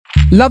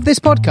Love this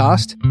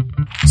podcast?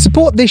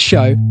 Support this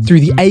show through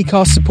the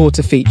Acast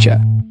supporter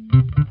feature.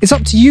 It's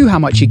up to you how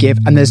much you give,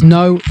 and there's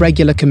no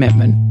regular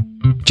commitment.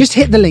 Just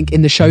hit the link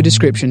in the show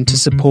description to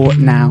support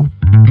now.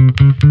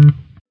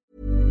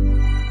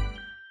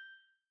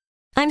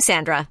 I'm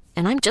Sandra,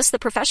 and I'm just the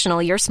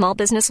professional your small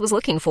business was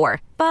looking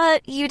for.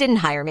 But you didn't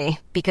hire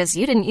me because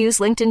you didn't use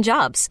LinkedIn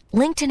Jobs.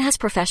 LinkedIn has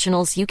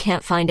professionals you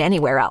can't find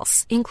anywhere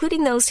else,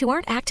 including those who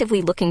aren't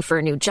actively looking for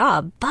a new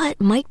job, but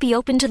might be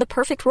open to the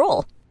perfect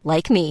role,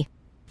 like me.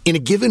 In a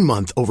given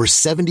month, over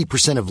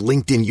 70% of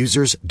LinkedIn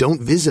users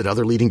don't visit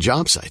other leading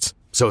job sites.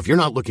 So if you're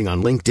not looking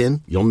on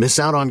LinkedIn, you'll miss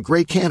out on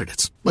great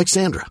candidates like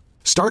Sandra.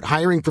 Start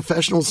hiring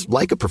professionals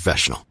like a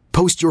professional.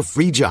 Post your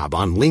free job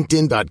on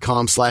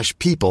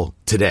linkedin.com/people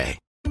today.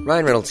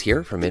 Ryan Reynolds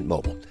here from Mint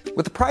Mobile.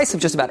 With the price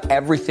of just about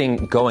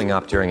everything going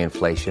up during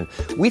inflation,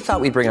 we thought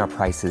we'd bring our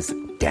prices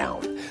down.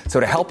 So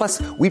to help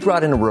us, we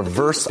brought in a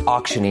reverse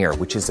auctioneer,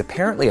 which is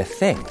apparently a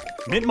thing.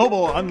 Mint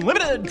Mobile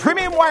Unlimited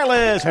Premium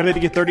Wireless. How to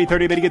get 30,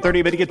 30, bit to get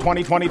 30, bit to get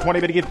 20, 20, 20,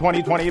 bit to get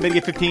 20, 20, bit to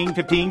get 15,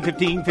 15,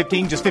 15,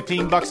 15, just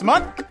 $15 a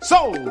month?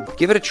 Sold!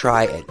 Give it a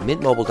try at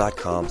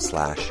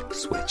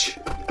mintmobile.com/switch.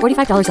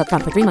 $45 up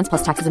front for 3 months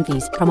plus taxes and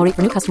fees. Promo rate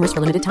for new customers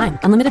for limited time.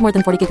 Unlimited more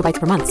than 40 gigabytes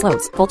per month.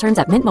 Slows full terms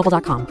at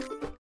mintmobile.com.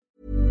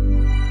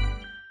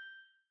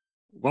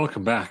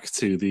 Welcome back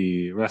to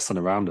the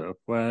Wrestling Roundup,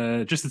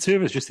 where just the two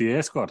of us, just the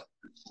A squad.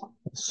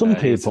 Some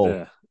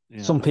people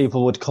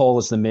would call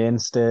us the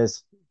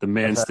mainstays. The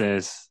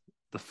mainstays,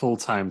 the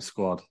full-time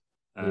squad.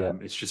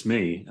 It's just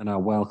me and our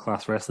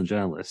world-class wrestling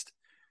journalist,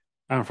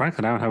 Aaron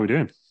Franklin. Aaron, how are we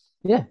doing?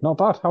 Yeah, not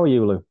bad. How are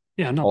you, Lou?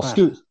 Yeah, not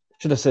bad.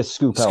 Should I say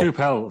Scoop L? Scoop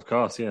L, of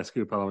course. Yeah,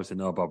 Scoop L. Obviously,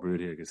 no Bob Roode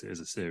here because it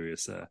is a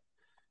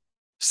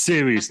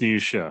serious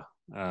news show.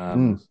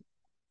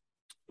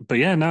 But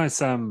yeah, no,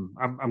 it's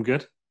I'm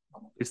good.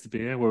 Pleased to be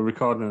here. We're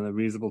recording at a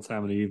reasonable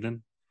time of the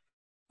evening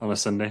on a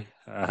Sunday.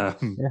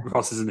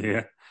 Ross isn't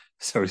here,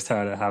 so he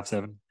started at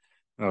 7:30.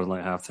 I was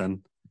like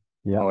 10:30.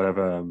 Yeah, or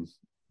whatever.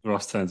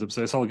 Ross turns up,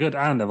 so it's all good.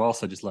 And I've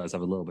also just let us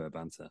have a little bit of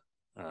banter.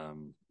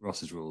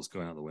 Ross's rules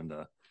going out the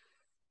window.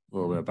 A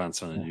little bit of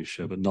banter on a news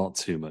show, but not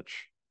too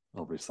much,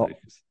 obviously.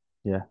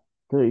 Yeah,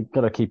 you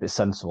got to keep it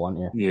sensible, aren't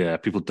you? Yeah,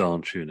 people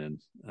don't tune in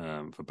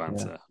for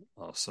banter,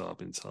 or so I've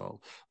been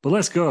told. But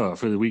let's go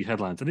for the week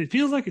headlines. And it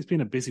feels like it's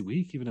been a busy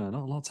week, even though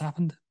not a lot's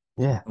happened.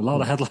 Yeah, a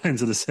lot of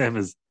headlines are the same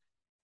as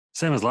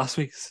last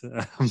week's.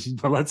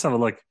 But let's have a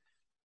look.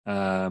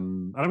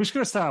 And I'm just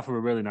going to start off with a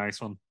really nice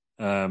one.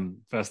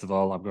 First of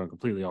all, I'm going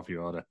completely off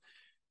your order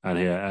and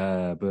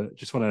here, but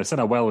just want to send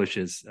our well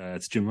wishes to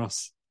Jim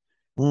Ross.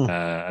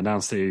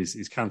 Announced that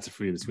he's cancer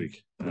free this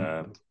week,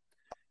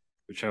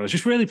 which I was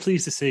just really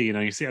pleased to see.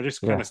 I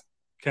just kind of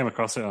came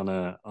across it on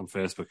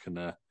Facebook,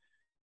 and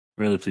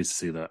really pleased to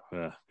see that.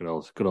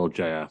 Good old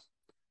JR.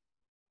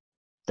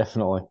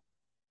 Definitely.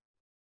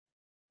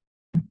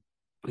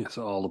 Yeah,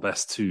 so all the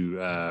best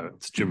to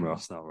Jim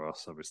Ross, not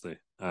Ross, obviously,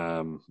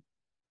 and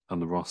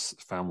the Ross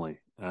family.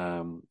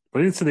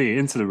 But into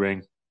the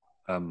ring.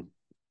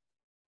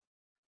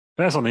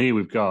 First on here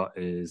we've got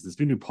is there's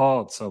been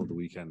reports over the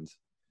weekend.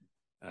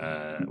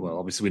 Well,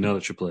 obviously we know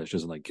that Triple H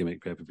doesn't like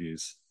gimmick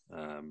pay-per-views.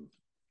 I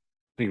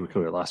think we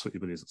covered it last week,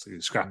 but he's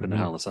scrapping the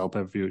Hell in a Cell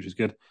pay-per-view, which is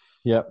good.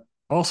 Yeah.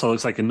 Also,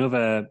 looks like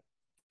another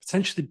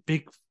potentially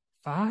big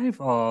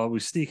five, or we're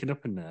sneaking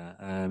up in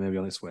there, maybe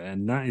on this way,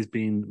 and that has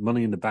been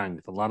Money in the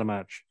Bank. The ladder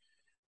match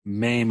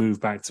may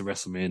move back to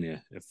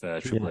WrestleMania if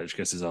Triple H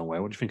gets his own way.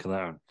 What do you think of that,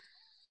 Aaron?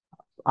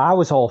 I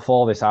was all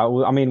for this.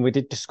 I mean, we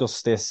did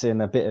discuss this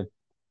in a bit of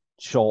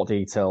short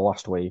detail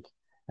last week.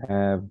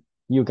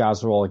 You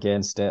guys were all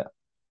against it.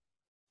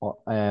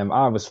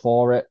 I was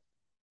for it.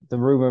 The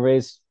rumor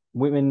is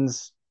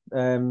women's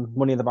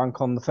Money in the Bank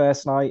on the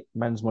first night,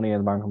 men's Money in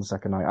the Bank on the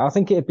second night. I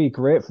think it'd be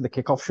great for the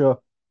kickoff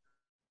show.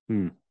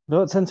 They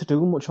don't tend to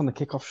do much on the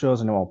kickoff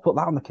shows anymore. Put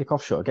that on the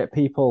kickoff show. Get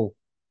people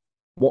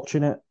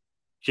watching it.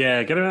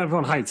 Yeah, get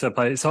everyone hyped up.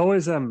 It's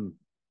always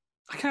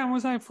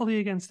was I fully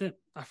against it?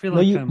 I feel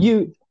like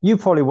you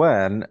probably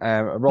weren't.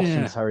 Ross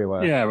and Terry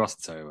were. Yeah, Ross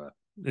and Terry were.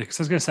 Because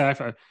I was going to say,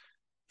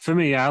 for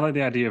me, I like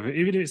the idea of it,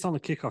 even if it's not the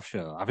kickoff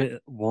show, have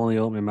it one of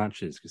the opening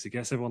matches because it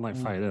gets everyone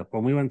fired up.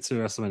 When we went to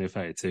WrestleMania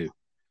 32,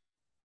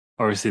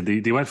 obviously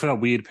they went for that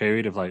weird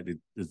period of they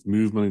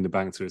moved Money in the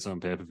Bank to its own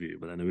pay-per-view,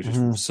 but then there was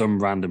just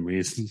some random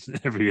reason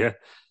every year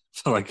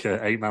for an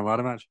 8-man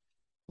ladder match.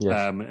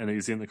 Yeah. And it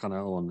was the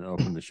Intercontinental one that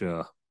opened the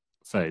show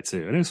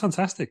 32, and it was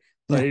fantastic.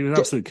 It was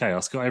absolute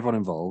chaos. Got everyone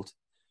involved.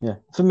 Yeah,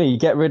 for me,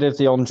 get rid of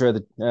the Andre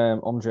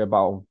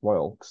Battle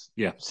Royal.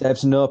 Yeah,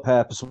 serves no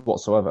purpose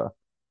whatsoever.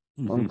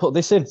 And put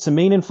this in. It's a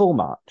meaningful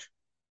match.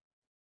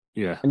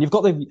 Yeah, and you've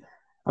got the.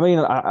 I mean,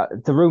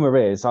 the rumor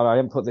is I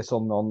haven't put this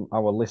on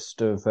our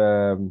list of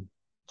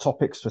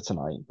topics for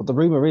tonight, but the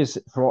rumor is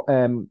for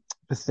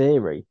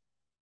Theory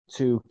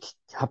to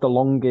have the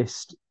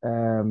longest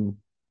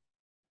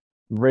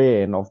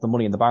reign of the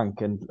Money in the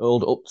Bank and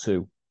hold up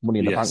to Money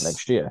in the Bank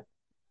next year.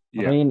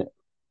 Yeah. I mean,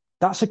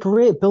 that's a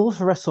great build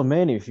for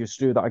WrestleMania if you was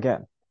to do that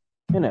again.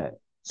 Isn't it?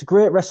 It's a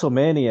great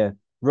WrestleMania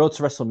Road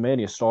to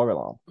WrestleMania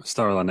storyline.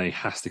 Storyline, he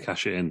has to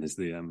cash it in, is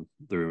the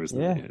rumor,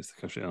 isn't it? Yeah. He has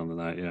to cash it in on the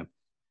night, yeah.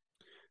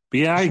 But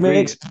yeah, I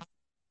Just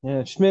agree.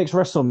 it just makes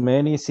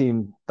WrestleMania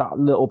seem that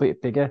little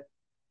bit bigger.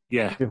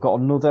 Yeah. You've got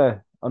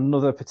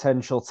another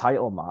potential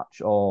title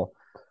match or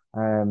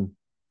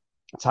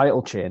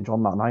title change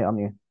on that night, haven't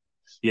you?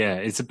 Yeah,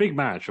 it's a big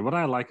match. And what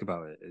I like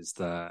about it is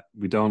that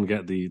we don't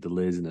get the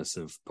laziness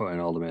of putting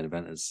all the main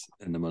eventers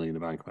in the Money in the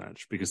Bank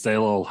match, because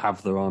they'll all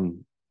have their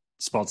own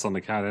spots on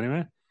the card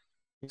anyway.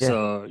 Yeah.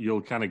 So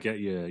you'll kind of get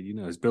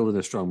it's building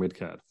a strong mid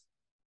card.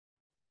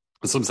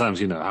 But sometimes,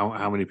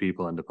 how many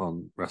people end up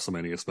on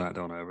WrestleMania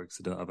SmackDown over because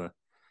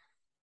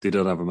they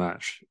don't have a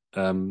match.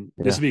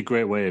 This would be a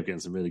great way of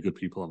getting some really good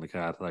people on the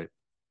card. Like,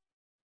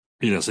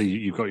 so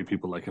you've got your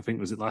people like, I think,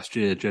 was it last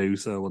year, Jey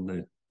Uso won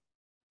the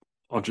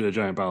Andre the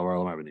Giant Battle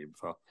Royal, I might have been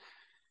before.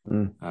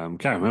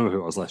 Can't remember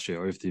who it was last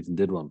year or if they even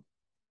did one.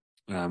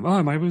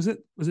 Was it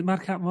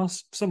Madcap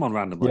Moss? Someone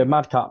random. Yeah,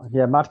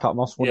 Madcap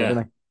Moss won it,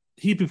 didn't he?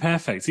 He'd be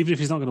perfect, even if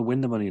he's not going to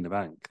win the Money in the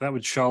Bank. That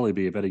would surely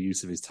be a better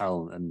use of his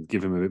talent and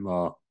give him a bit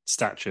more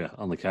stature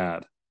on the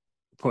card.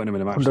 Putting him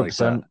in a match 100%. Like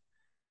that.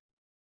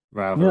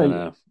 Rather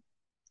than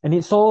and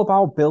it's all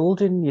about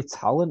building your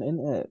talent,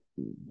 isn't it?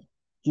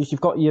 You've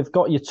got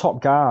your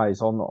top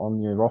guys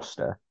on your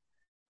roster.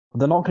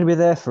 They're not going to be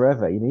there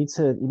forever. You need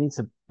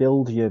to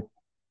build your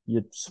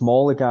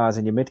smaller guys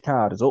and your mid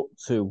carders up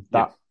to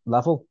that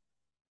level.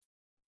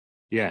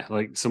 Yeah,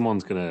 like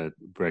someone's gonna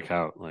break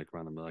out like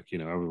randomly. Like,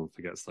 everyone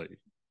forgets like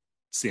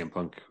CM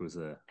Punk was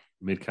a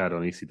mid card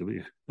on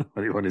ECW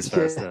when he won his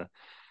first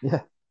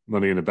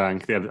Money in the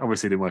Bank. They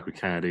obviously didn't work with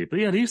Kennedy, but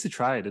they used to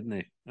try it, didn't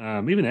they?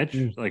 Even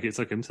Edge, like it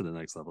took him to the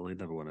next level. He'd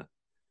never won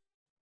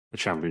a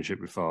championship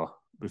before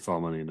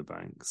Money in the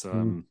Bank.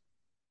 So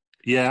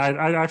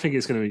I think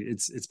it's gonna be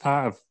it's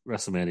part of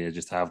WrestleMania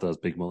just to have those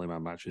big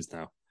multi-man matches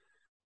now.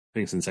 I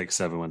think since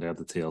X7 when they had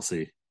the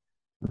TLC.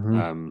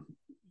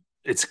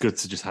 It's good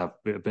to just have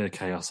a bit of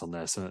chaos on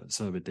there, so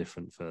a bit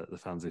different for the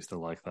fans who still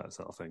like that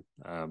sort of thing.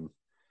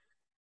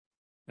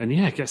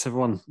 It gets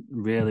everyone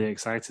really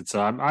excited. So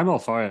I'm all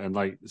for it. And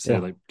like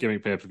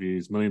gimmick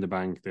pay-per-views, Money in the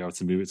Bank, they had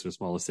to move it to a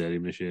smaller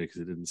stadium this year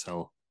because it didn't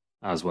sell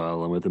as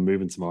well. And with them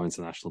moving to more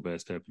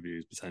international-based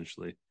pay-per-views,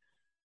 potentially,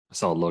 I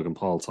saw Logan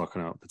Paul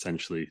talking about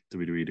potentially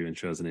WWE doing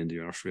shows in India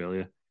and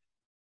Australia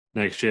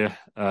next year.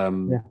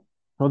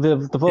 Well,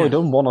 they've already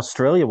done one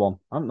Australia one,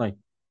 haven't they?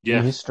 Yeah,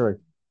 in history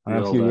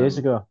a few years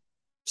ago.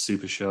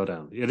 Super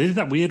Showdown. Yeah, they did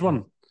that weird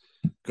one.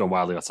 Going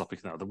wildly off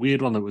topic now. The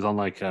weird one that was on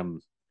like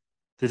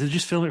did they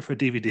just film it for a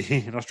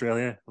DVD in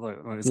Australia?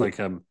 It's like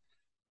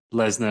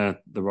Lesnar,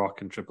 The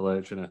Rock, and Triple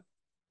H in a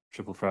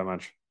triple threat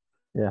match.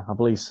 Yeah, I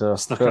believe so.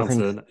 Snuck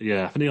onto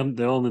I think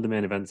they're only the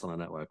main events on the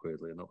network,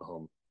 weirdly, and not the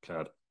home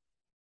card.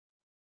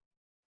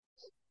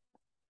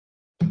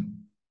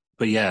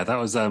 But yeah, that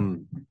was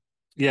Money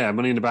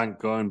in the Bank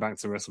going back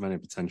to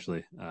WrestleMania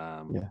potentially.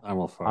 I'm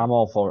all for it. I'm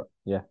all for it.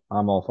 Yeah,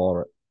 I'm all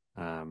for it.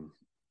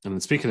 And then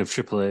speaking of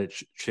Triple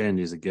H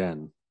changes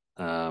again,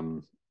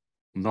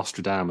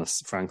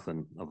 Nostradamus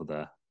Franklin over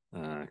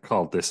there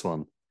called this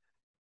one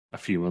a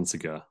few months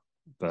ago.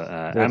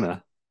 But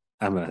Emma,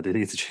 they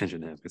need to change her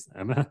name because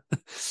Emma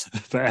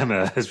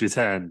has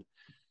returned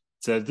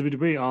to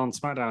WWE on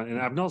SmackDown, and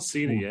I've not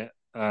seen it yet.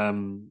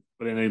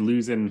 But in a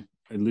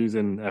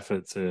losing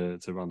effort to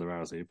Ronda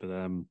Rousey.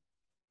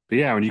 But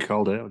yeah, when you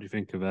called it, what do you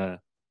think of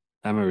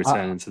Emma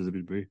returning to the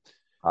WWE?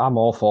 I'm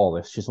all for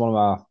this. She's one of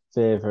my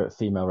favourite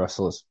female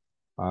wrestlers.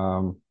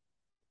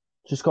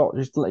 She's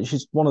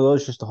one of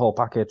those, just the whole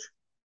package.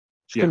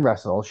 She can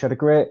wrestle. She had a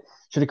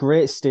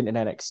great stint in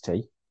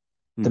NXT.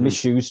 They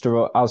misused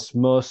her as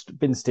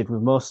Vince did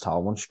with most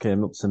talent once she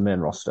came up to the main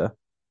roster.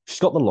 She's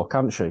got the look,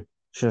 hasn't she?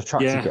 She's an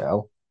attractive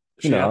girl.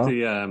 She had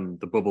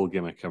the bubble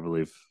gimmick, I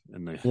believe.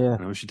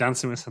 Was she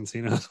dancing with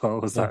Santino as well?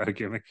 Was that her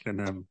gimmick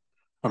on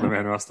the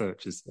main roster?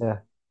 Which is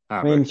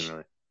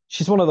really.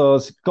 She's one of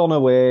those, gone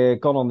away,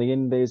 gone on the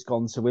indies,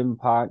 gone to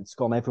Impact,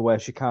 gone everywhere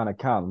she kind of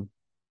can.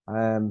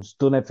 She's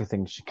done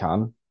everything she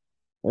can.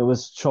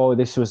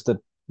 This was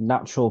the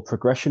natural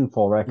progression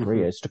for her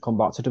career, is to come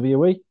back to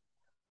WWE.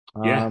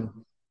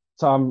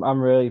 So I'm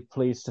really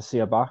pleased to see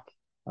her back.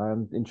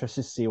 I'm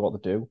interested to see what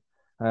they do.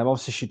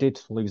 Obviously, she did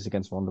lose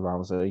against Ronda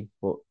Rousey,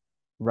 but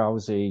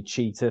Rousey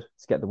cheated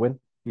to get the win.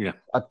 Yeah.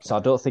 So I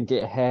don't think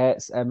it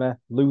hurts Emma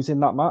losing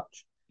that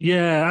match.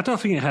 Yeah, I don't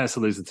think it hurts to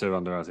lose to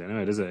Ronda Rousey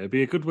anyway, does it? It'd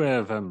be a good way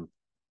of...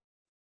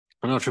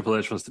 I know Triple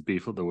H wants to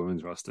beef up the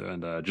women's roster,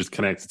 and just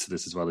connected to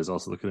this as well, he's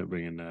also looking at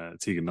bringing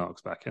Tegan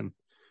Nox back in.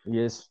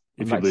 Yes.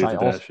 If you believe the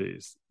dirt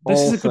sheets.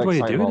 This is a good way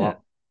of doing it.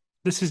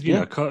 This is,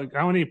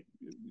 how many...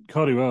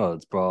 Cody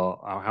Rhodes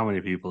brought how many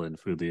people in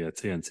through the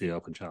TNT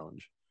Open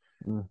Challenge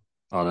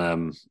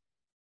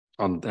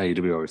on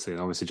AEW,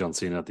 obviously John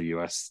Cena had the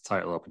US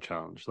title Open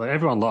Challenge. Like,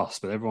 everyone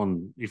lost, but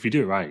everyone, if you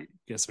do it right,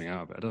 get something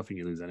out of it. I don't think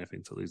you lose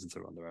anything to losing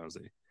to Ronda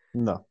Rousey.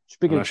 No,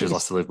 she's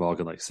lost to Liv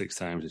Morgan like 6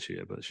 times this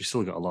year, but she's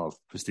still got a lot of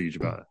prestige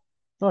about it.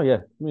 Oh yeah,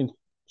 I mean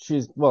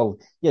she's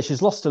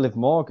lost to Liv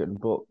Morgan,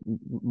 but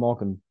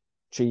Morgan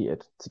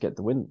cheated to get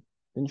the win,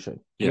 didn't she?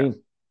 Yeah. I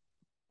mean,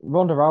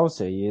 Ronda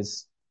Rousey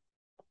is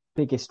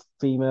biggest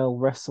female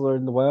wrestler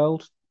in the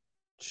world.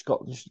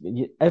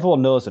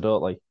 Everyone knows her,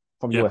 don't they?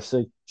 From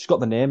UFC. She's got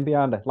the name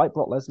behind her, like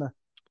Brock Lesnar.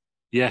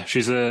 Yeah,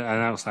 she's an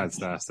outside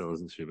star still,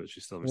 isn't she? But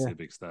she's still obviously a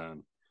big star.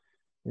 And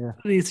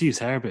they need to use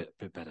her a bit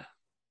better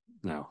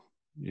now.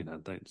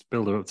 They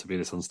build her up to be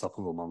this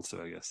unstoppable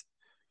monster, I guess.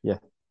 Yeah,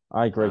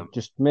 I agree.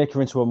 Just make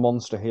her into a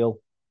monster heel.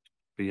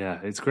 But yeah,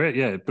 it's great.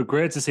 Yeah, but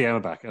great to see Emma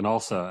back. And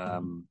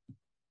also,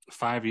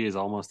 5 years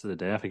almost to the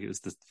day. I think it was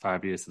the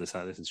 5 years to the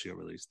Saturday since she got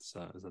released.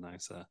 So it was a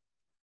nice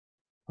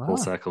full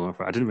circle.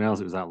 I didn't realize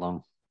it was that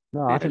long.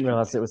 No, I didn't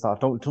realize it was that.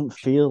 Don't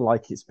feel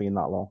like it's been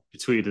that long. She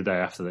tweeted the day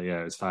after that.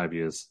 Yeah, it was 5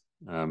 years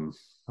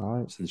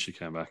since she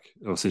came back,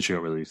 or since she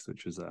got released,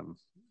 which was a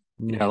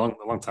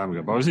long time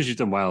ago. But obviously she's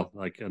done well.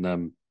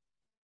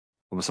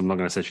 Obviously I'm not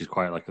going to say she's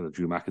quite like at the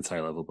Drew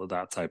McIntyre level, but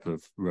that type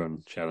of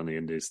run she had on the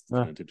Indies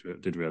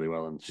did really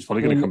well, and she's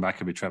probably going to come back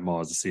and be treated more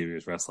as a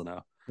serious wrestler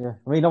now. Yeah,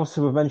 I mean,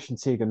 obviously we've mentioned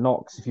Tegan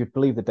Knox. If you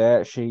believe the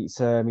date sheets,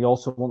 he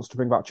also wants to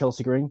bring back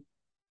Chelsea Green.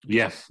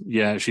 Yeah,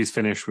 she's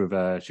finished with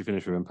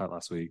Impact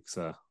last week,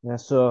 so yeah,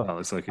 so that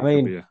looks like it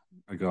could be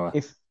a goer.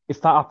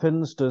 If that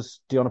happens, does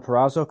Deonna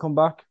Purrazzo come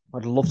back?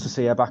 I'd love to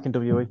see her back in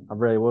WWE. I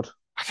really would.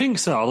 I think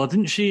so. Although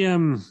didn't she?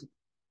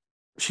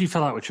 She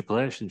fell out with Triple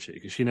H, didn't she?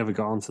 Because she never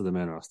got onto the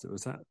main roster.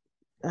 Was that?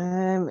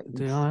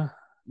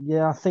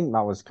 Yeah, I think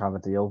that was kind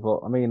of a deal.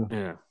 But I mean,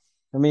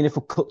 if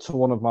we cut to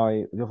one of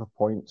the other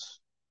points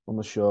on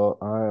the show,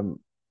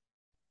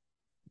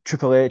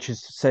 Triple H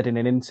has said in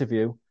an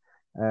interview,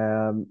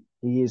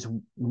 he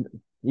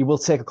will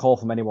take a call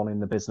from anyone in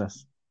the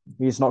business.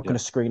 He's not going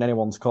to screen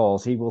anyone's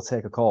calls. He will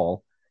take a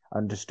call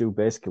and just do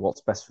basically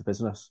what's best for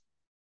business.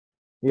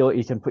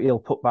 He'll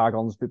put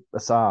bygones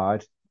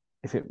aside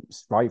if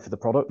it's right for the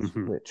product,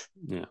 which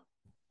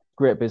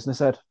great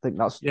business, Ed. I think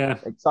that's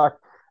exact.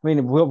 I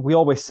mean, we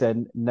always say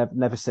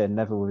never say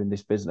never within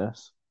this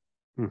business.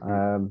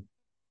 I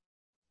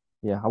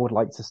would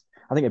like to.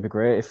 I think it'd be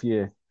great if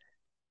you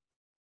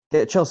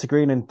get Chelsea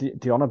Green and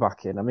Deonna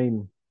back in. I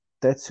mean,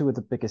 they're two of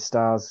the biggest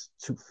stars,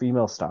 two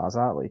female stars,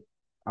 aren't they?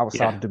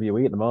 Outside of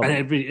WWE at the moment.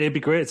 And it'd be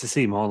great to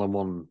see more than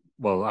one.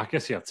 Well, I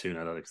guess you have two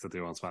now because they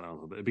do on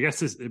SmackDown. But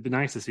it'd be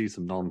nice to see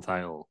some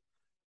non-title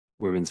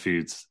women's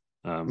feuds.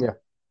 I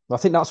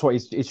think that's what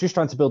he's just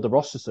trying to build the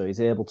roster, so he's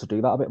able to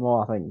do that a bit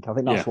more. I think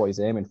that's what he's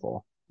aiming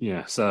for.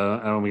 Yeah. So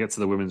when we get to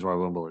the women's Royal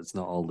Rumble, it's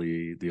not all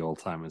the old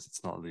timers.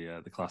 It's not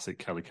the classic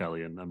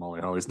Kelly and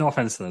Molly Holly. It's no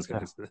offense to those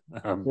guys, but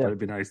it'd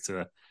be nice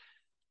to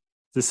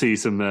see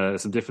some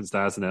different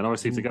stars in there. And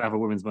obviously, if they're going to have a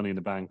women's Money in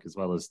the Bank as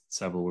well as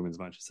several women's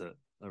matches at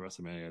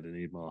WrestleMania, they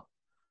need more.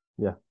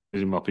 Yeah, they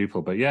need more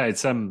people. But yeah,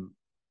 it's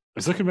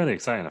looking really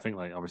exciting. I think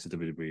obviously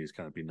WWE has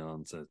kind of been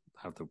known to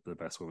have the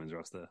best women's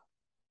roster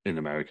in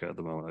America at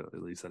the moment,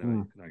 at least.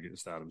 Anyway, I get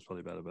Stardom's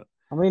probably better, but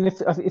I mean, if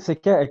they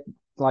get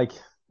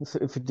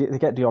if they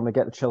get Deonna,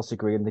 get Chelsea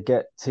Green, they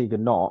get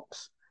Tegan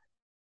Knox,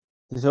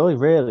 there's only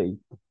really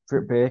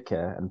Britt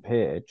Baker and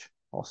Paige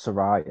or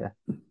Saraya.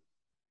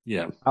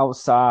 Yeah,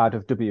 outside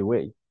of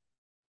WWE,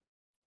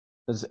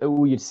 as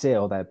who you'd say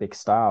are their big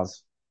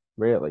stars,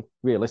 really,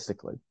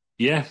 realistically.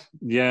 Yeah.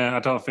 I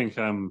don't think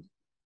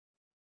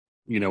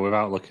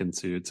without looking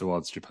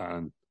towards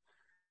Japan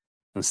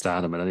and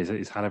Stardom, and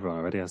he's had everyone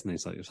already, hasn't he?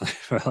 So it's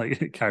like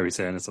Kairi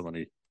Sane or someone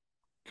he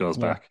goes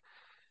back.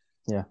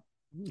 Yeah,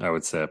 I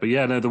would say. But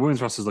yeah, no, the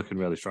women's roster is looking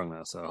really strong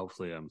now. So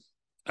hopefully,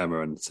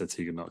 Emma and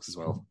Tegan Knox as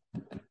well.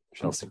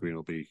 Chelsea Green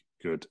will be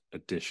good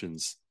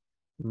additions.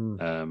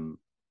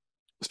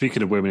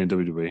 Speaking of women in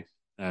WWE,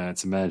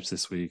 it's emerged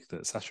this week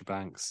that Sasha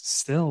Banks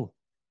still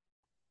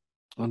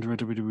under a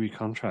WWE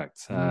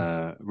contract.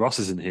 Ross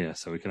isn't here,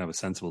 so we can have a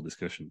sensible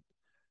discussion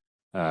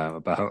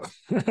about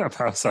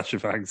Sasha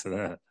Banks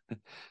and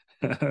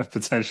her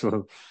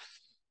potential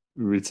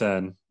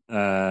return.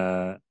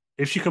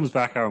 If she comes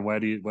back, Aaron, where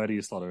do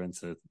you slot her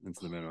into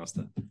the main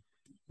roster?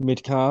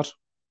 Mid card.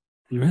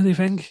 You really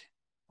think?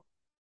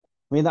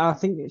 I mean, I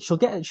think she will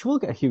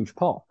get a huge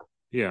pop.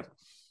 Yeah.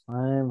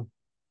 I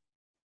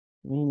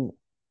mean,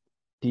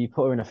 do you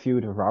put her in a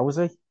feud with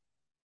Rousey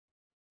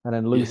and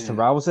then lose to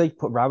Rousey?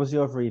 Put Rousey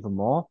over even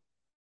more?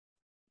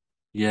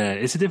 Yeah,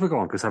 it's a difficult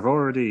one because I've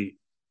already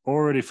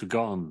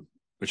forgotten,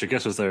 which I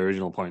guess was their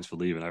original points for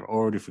leaving. I've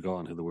already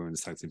forgotten who the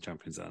women's tag team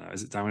champions are now.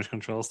 Is it Damage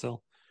Control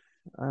still?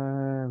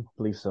 I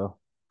believe so.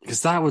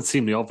 Because that would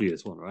seem the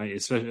obvious one, right?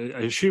 Especially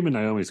assuming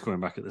Naomi's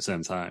coming back at the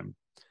same time.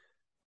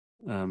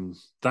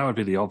 That would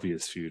be the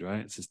obvious feud,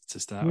 right? To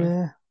start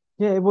with.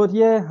 Yeah, it would.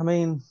 Yeah, I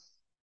mean,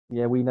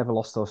 we never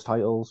lost those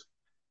titles.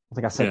 I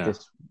think I said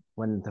this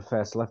when they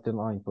first left, didn't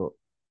I? But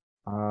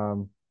I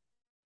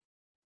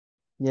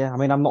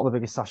mean, I'm not the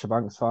biggest Sasha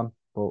Banks fan,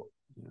 but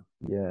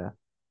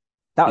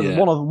that's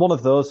one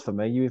of those for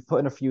me. You put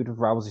in a feud with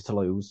Rousey to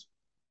lose,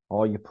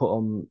 or you put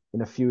them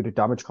in a feud with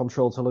Damage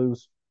Control to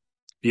lose.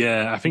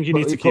 Yeah, I think you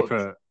need to keep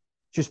her.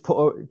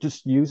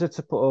 Just use her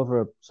to put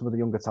over some of the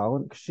younger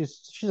talent because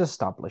she's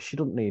established. She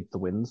doesn't need the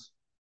wins.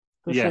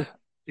 Yeah,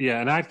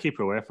 and I'd keep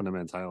her away from the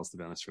main titles to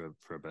be honest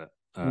for a bit.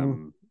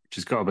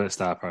 She's got a bit of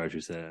star power, as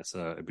you say.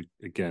 So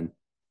again,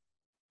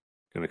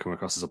 going to come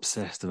across as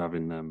obsessed of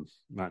having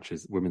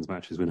women's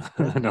matches with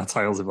no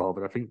titles involved.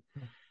 But I think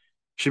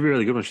she'd be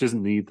really good when she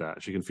doesn't need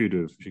that. She can feud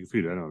with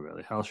anyone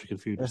really. Hell, she can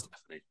feud with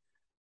Stephanie.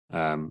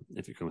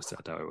 If it comes to it,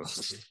 I doubt it will.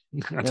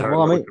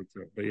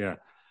 But yeah.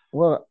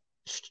 Well,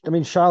 I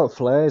mean, Charlotte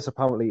Flair is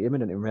apparently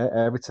imminent in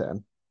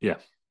return. Yeah.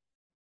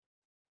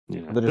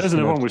 Yeah. There's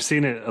another one. We've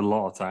seen it a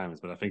lot of times,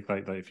 but I think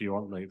like if you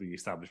want like the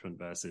establishment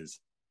versus,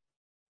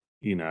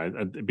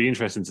 it'd be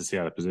interesting to see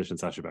how to position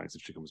Sasha Banks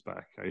if she comes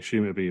back. I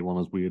assume it'd be one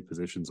of those weird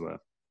positions where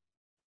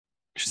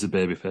she's a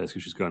babyface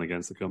because she's going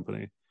against the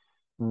company.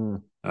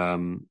 But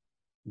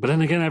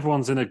then again,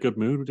 everyone's in a good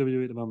mood with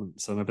WWE at the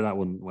moment, so maybe that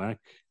wouldn't work.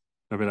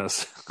 Maybe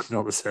that's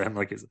not the same.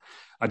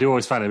 I do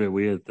always find it a bit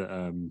weird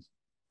that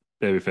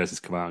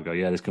babyfaces come out and go,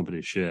 "Yeah, this company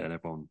is shit," and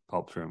everyone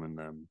pops for them,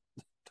 and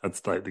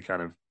that's like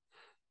the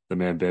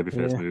main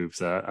babyface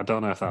moves. I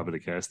don't know if that'll be the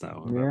case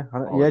now.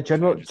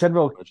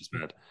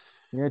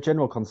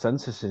 General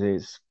consensus is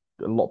it's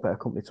a lot better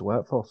company to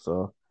work for.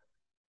 So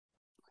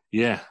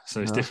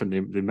it's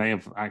different. They may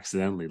have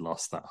accidentally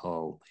lost that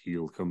whole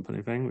heel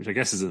company thing, which I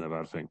guess isn't a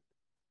bad thing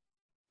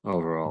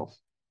overall.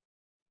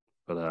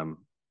 But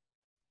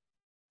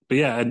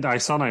yeah, and I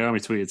saw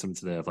Naomi tweeted something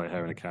today of like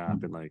her in a car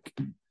in like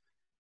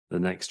the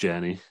next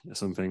journey or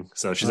something.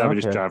 So she's either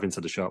just driving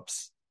to the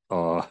shops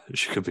or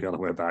she could be on her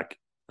way back.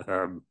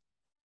 I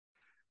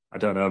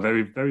don't know.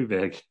 Very, very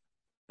vague.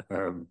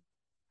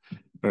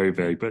 Very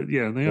vague. But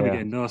yeah, Naomi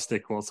getting no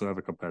stick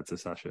whatsoever compared to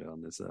Sasha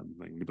on this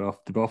thing. They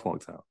both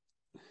walked out.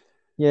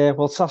 Yeah,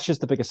 well, Sasha's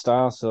the bigger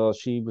star, so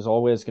she was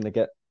always going to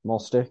get more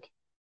stick.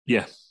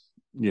 Yeah.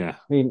 I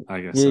mean, I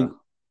guess so.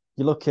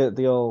 You look at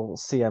the old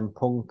CM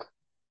Punk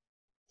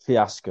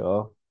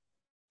fiasco,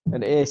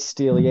 and Ace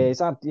Steel, he's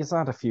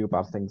had a few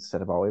bad things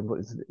said about him, but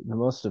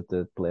most of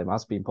the blame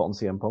has been put on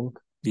CM Punk.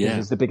 Yeah,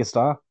 he's the biggest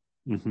star.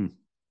 Mm-hmm.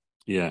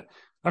 Yeah,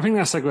 I think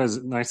that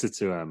segues nicely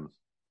to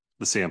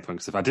the CM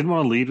Punk stuff. I didn't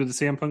want to lead with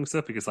the CM Punk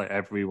stuff because like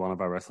every one of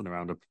our Wrestling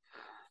Roundup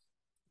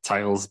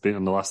titles been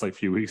in the last like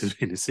few weeks has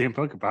been is CM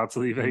Punk about to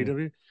leave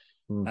AEW.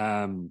 But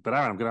Aaron,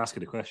 I'm going to ask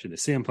you the question: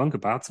 is CM Punk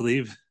about to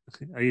leave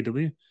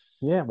AEW?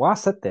 Yeah, well, I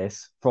said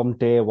this from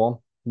day one.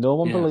 No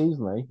one believes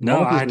me.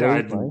 No, I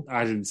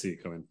didn't see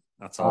it coming.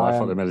 That's all. I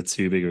thought they made a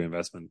too big an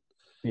investment.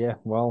 Yeah,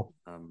 well,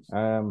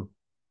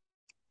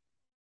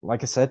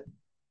 like I said,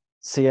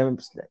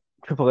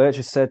 Triple H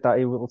has said that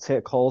he will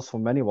take calls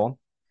from anyone.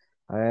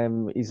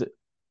 He's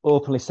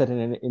openly said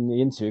in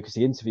the interview, because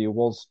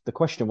the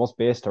question was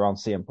based around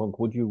CM Punk.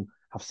 Would you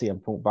have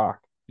CM Punk back?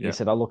 Yeah. He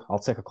said, "Oh, look, I'll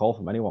take a call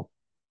from anyone."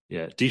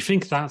 Yeah. Do you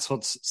think that's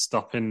what's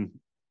stopping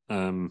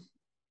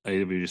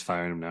AEW just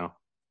firing him now?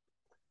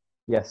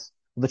 Yes.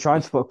 They're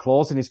trying to put a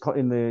clause in his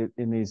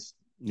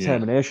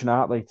termination,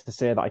 aren't they, to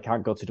say that I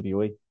can't go to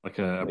WWE. Like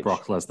a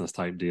Brock Lesnar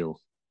type deal.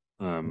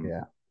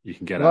 You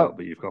can get out,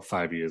 but you've got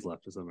 5 years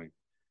left or something.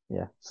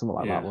 Yeah, something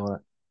like that,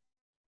 won't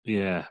it?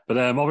 Yeah, but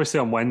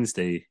obviously on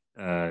Wednesday,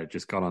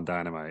 just gone on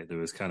Dynamite, there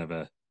was kind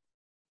of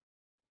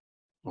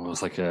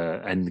almost like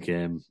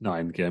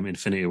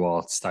Infinity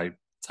War type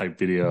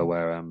video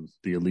where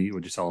the Elite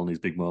were just all in these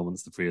big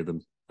moments, the three of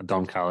them, and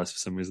Don Callis for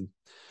some reason.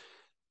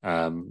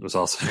 Was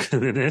also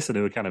in this, and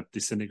they were kind of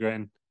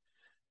disintegrating.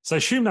 So I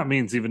assume that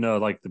means, even though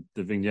like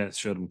the vignettes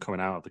showed them coming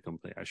out of the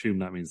company, I assume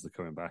that means they're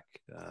coming back.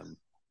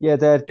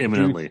 They're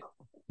imminently.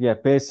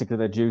 Basically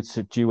they're due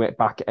it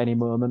back at any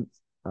moment.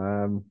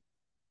 The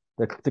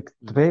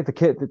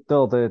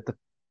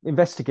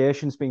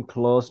investigation's been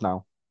closed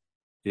now.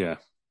 Yeah.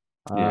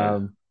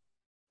 So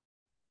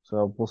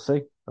we'll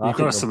see. You've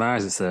got to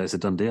surmise it's a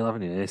done deal,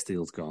 haven't you? Ace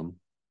Steel's gone.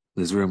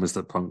 There's rumours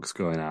that Punk's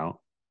going out.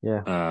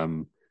 Yeah.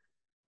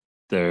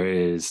 There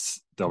is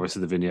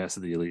obviously the vignettes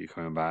of the Elite are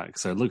coming back,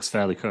 so it looks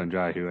fairly cut and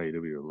dry who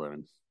AEW are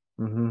living.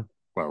 Mm-hmm.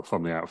 Well,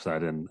 from the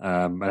outside in.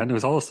 And there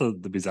was also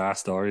the bizarre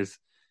stories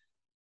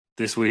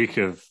this week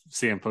of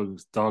CM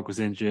Punk's dog was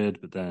injured,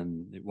 but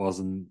then it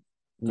wasn't.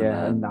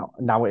 And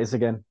now it is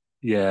again.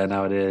 Yeah,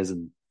 now it is,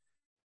 and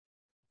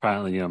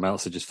apparently,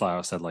 Meltzer just flat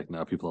out said like,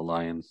 "No, people are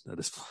lying at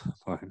this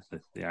point."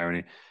 The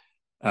irony,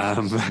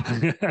 and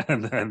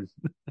then.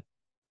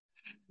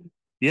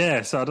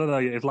 Yeah, so I don't know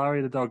if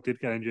Larry the dog did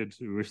get injured.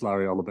 We wish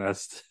Larry all the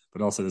best,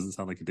 but also it doesn't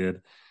sound like he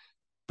did.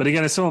 But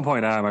again, at some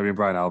point, maybe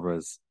Brian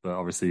Alvarez. But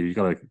obviously, you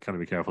got to kind of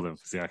be careful of him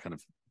because kind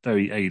of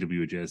very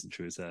AEW adjacent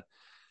to his hair.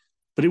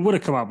 But it would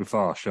have come out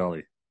before,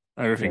 surely.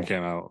 Everything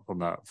came out from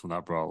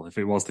that brawl. If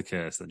it was the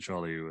case, then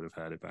surely you would have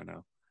heard it by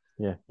now.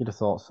 Yeah, you'd have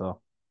thought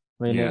so.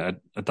 I mean, a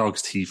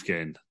dog's teeth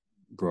getting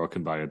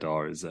broken by a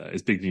door is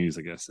big news,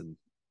 I guess, in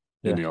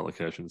the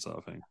altercation sort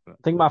of thing. But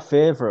I think my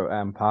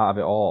favourite part of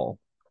it all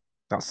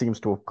that seems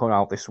to have come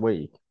out this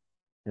week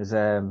is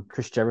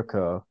Chris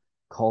Jericho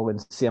calling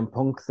CM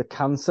Punk the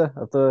cancer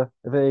of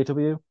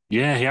AEW.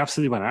 Yeah, he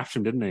absolutely went after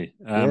him, didn't he?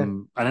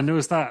 And then there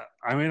was that.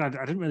 I mean, I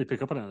didn't really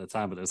pick up on it at the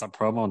time, but there was that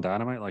promo on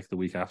Dynamite like the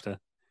week after,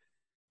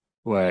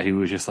 where he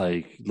was just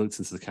like looked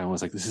into the camera, and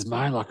was like, "This is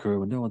my locker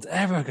room, and no one's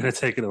ever going to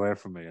take it away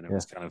from me." And it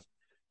was kind of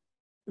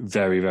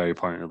very, very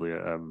pointedly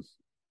at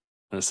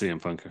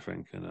CM Punk, I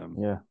think. And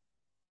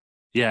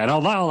and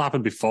all that all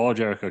happened before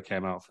Jericho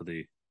came out for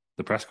the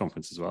the press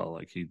conference as well.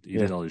 Like he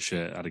did all his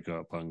shit, had a go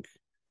at Punk,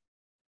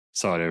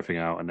 sorted everything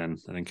out, and then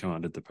came out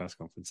and did the press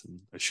conference and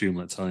assumed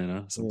let's tell you know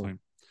at some point.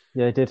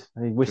 Yeah, he did.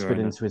 He whispered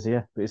into his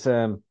ear. But it's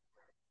I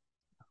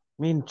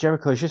mean,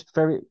 Jericho is just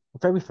very,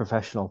 very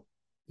professional.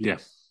 Yeah.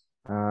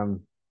 One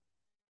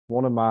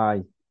of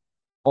my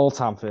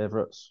all-time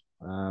favorites.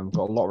 Got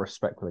a lot of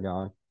respect for the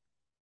guy.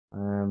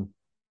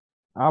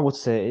 I would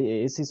say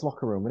it is his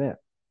locker room, isn't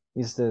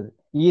it?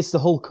 He is the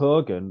Hulk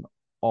Hogan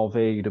of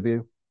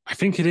AEW. I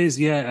think it is,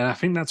 yeah, and I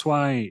think that's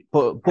why.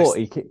 But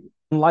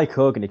unlike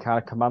Hogan, he kind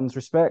of commands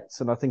respect,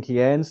 and I think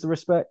he earns the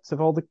respect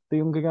of all the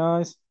younger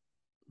guys.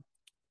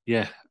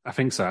 Yeah, I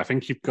think so. I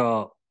think you've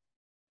got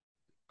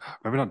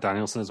maybe not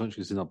Danielson as much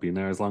because he's not been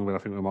there as long, but I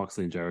think with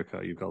Moxley and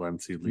Jericho, you've got them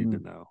two leading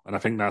it now, and I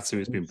think that's who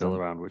it's been built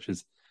around. Which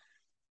is,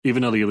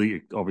 even though the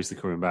Elite are obviously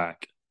coming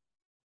back,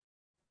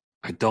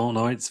 I don't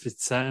know it's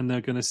certain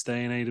they're going to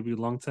stay in AEW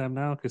long term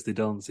now because they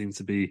don't seem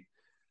to be.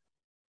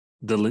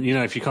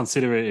 If you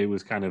consider it, it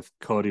was kind of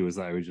Cody was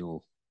that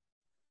original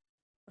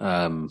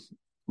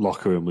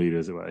locker room leader,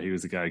 as it were. He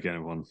was the guy getting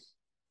everyone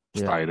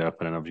fired up,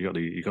 and then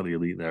obviously you got the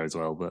Elite there as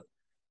well. But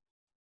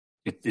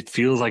it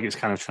feels like it's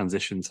kind of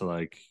transitioned to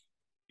like,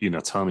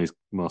 Tony's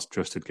most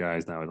trusted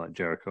guys now, like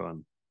Jericho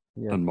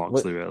and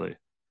Moxley, really.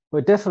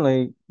 Well, it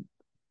definitely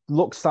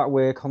looks that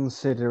way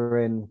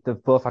considering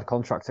they've both had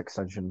contract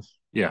extensions.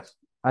 Yeah.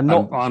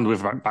 And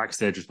with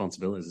backstage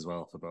responsibilities as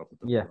well for both of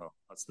them. Yeah. Well,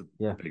 that's the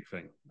big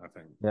thing, I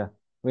think. Yeah.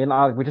 I mean,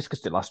 we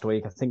discussed it last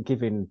week. I think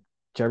giving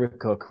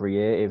Jericho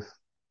creative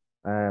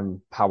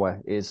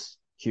power is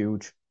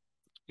huge.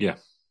 Yeah.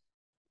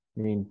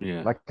 I mean,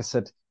 like I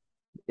said,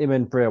 him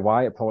and Bray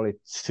Wyatt are probably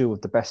two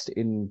of the best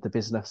in the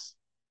business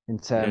in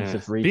terms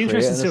of recreating. Be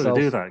interesting to see how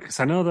they do that, because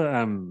I know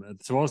that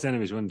towards the end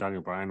of his run,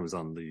 Daniel Bryan was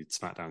on the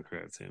SmackDown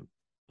creative team.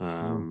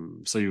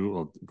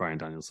 Bryan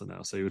Danielson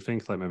now. So you would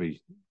think like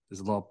maybe there's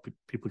a lot of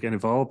people getting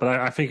involved, but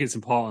I think it's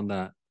important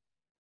that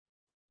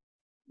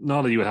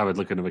not that you would have it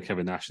looking at a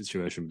Kevin Nash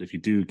situation, but if you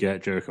do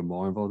get Jericho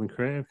more involved in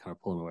creative, kind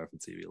of pull him away from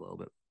TV a little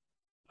bit,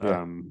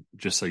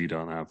 just so you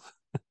don't have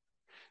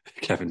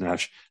Kevin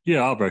Nash.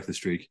 Yeah, I'll break the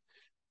streak.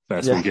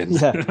 First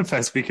weekend of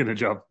the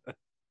job.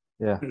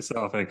 Yeah,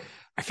 sort of thing.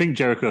 I think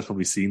Jericho's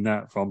probably seen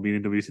that from being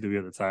in WCW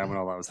at the time when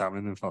all that was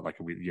happening and felt like,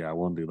 I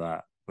won't do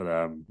that. But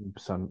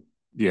 100%.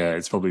 Yeah,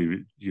 it's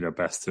probably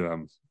best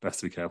to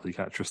be careful. You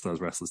can't trust those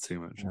wrestlers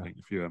too much. I think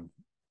if you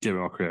give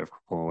them more creative,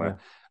 pull them away. Yeah.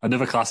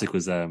 Another classic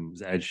was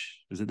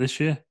Edge. Was it this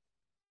year?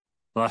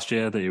 Last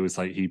year that it was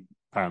like he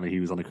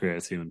was on a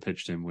creative team and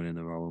pitched him winning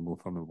the Royal Rumble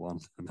from the one,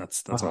 and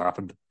that's what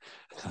happened.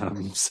 What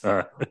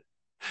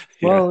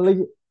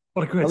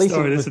a great at least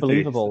story! It was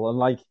believable,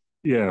 and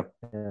at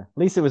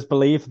least it was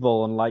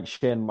believable, unlike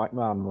Shane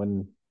McMahon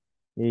when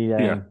he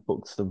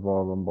booked the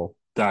Royal Rumble.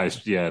 To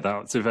be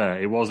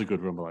fair, it was a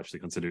good Rumble actually,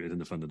 considering it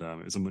was in the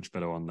Thunderdome. It was a much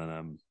better one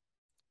than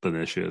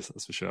this year's,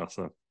 that's for sure.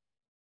 So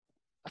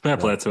fair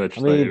play to Edge.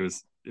 It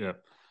was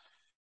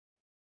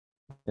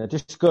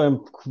just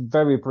going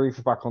very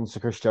briefly back onto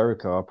Chris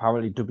Jericho.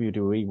 Apparently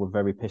WWE were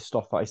very pissed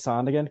off that he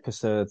signed again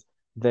because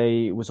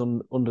they was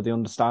under the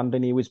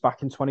understanding he was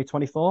back in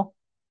 2024.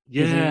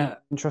 Yeah,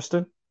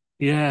 interesting.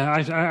 Yeah,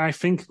 I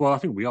think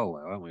we all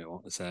were, aren't we?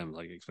 All the same,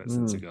 like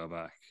expecting to go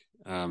back.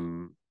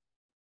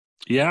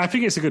 Yeah, I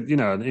think it's a good,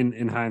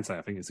 in hindsight,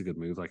 I think it's a good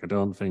move. Like, I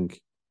don't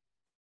think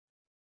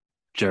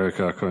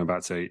Jericho coming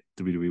back to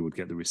WWE would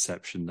get the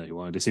reception that he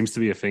wanted. It seems to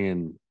be a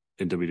thing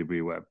in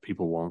WWE where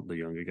people want the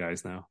younger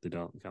guys now. They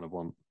don't kind of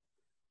want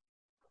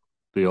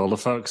the older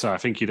folks. So I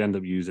think you'd end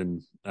up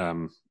using,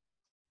 I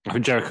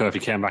think Jericho, if he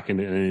came back in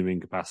any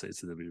capacity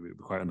to WWE, would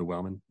be quite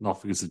underwhelming. Not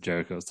because of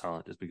Jericho's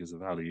talent, just because of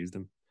how they used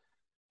him.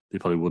 They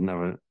probably wouldn't have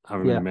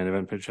him in the main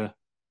event picture.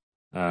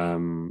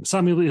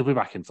 So he'll be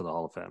back in for the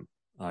Hall of Fame.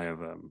 I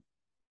have,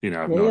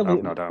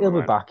 no doubt. He'll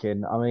be back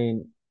in.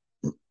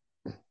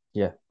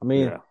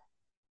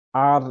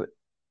 I'd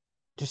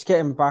just get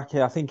him back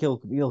here. I think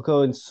he'll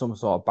go into some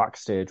sort of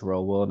backstage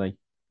role, won't he?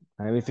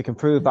 If he can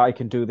prove that he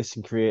can do this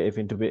in creative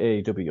in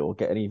AEW, he'll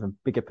get an even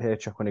bigger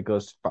paycheck when he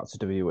goes back to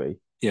WWE.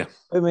 Yeah.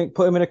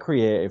 Put him in a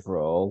creative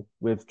role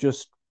with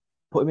just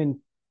put him in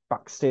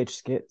backstage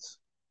skits.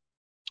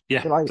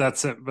 Yeah,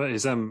 that's it. But I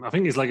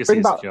think his legacy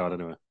is secured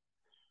anyway.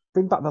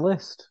 Bring back the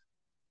list.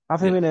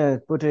 Have him in a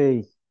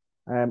bloody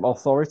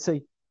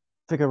authority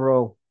figure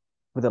role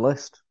with a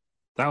list.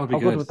 That would be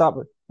good. Good would that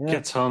be? Yeah.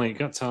 Get Tony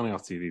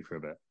off TV for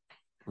a bit.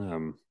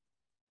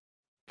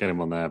 Get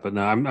him on there. But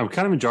no, I'm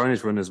kind of enjoying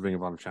his run as Ring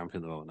of Honor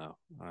champion though now.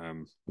 I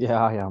am.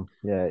 Yeah,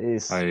 it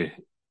is. I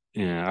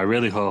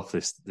really hope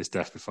this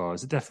Death Before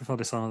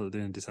Dishonor that they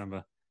do in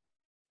December.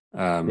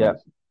 Head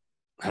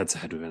to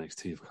head with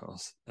NXT, of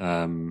course.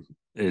 I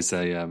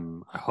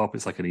hope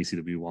it's like an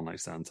ECW one night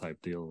stand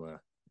type deal where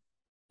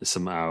there's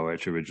some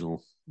ROH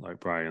original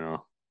like Brian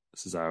or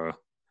Cesaro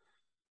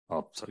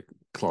or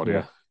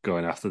Claudia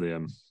going after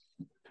the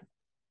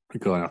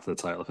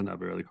title. I think that'd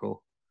be really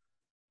cool.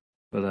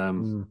 But how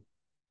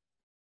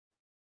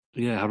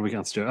do we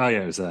get to Joe? Oh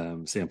yeah, it was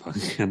CM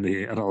Punk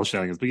and all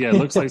shenanigans. But yeah, it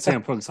looks like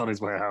CM Punk's on his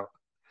way out.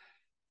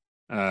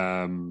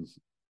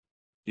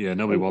 Yeah,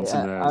 nobody wants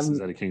him there, as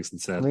And Eddie Kingston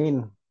I said.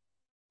 mean,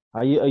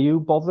 are you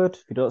bothered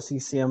if you don't see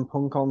CM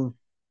Punk on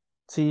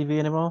TV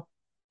anymore?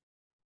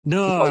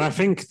 No, and I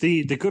think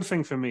the good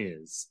thing for me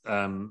is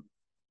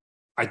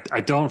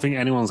I don't think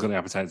anyone's got the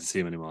appetite to see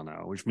him anymore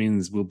now, which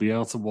means we'll be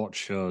able to watch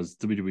shows,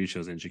 WWE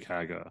shows in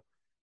Chicago,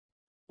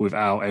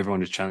 without everyone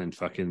just chanting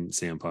fucking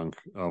CM Punk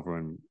over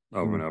and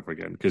over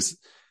again. Because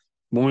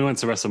when we went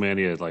to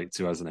WrestleMania like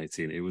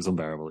 2018, it was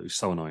unbearable. It was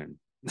so annoying.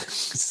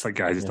 It's like,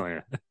 guys, it's not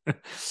here.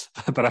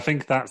 But I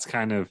think that's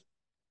kind of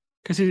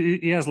because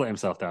he has let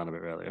himself down a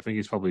bit, really. I think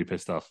he's probably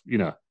pissed off, a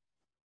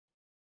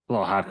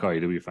lot of hardcore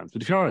AEW fans.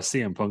 But if you're a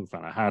CM Punk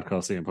fan, a hardcore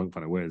CM Punk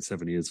fan, I waited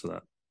 7 years for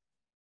that.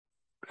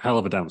 Hell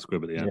of a damn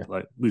squib at the end. Yeah.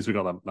 Like, at least we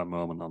got that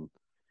moment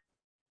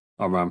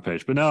on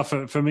Rampage. But no,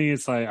 for me,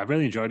 it's like I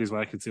really enjoyed his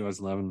work in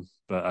 2011,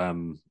 but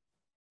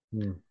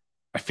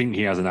I think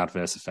he has an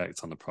adverse effect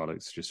on the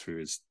product just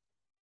through his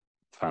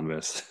fan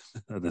base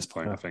at this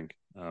point. I think.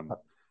 I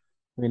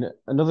mean,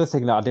 another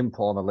thing that I didn't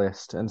put on the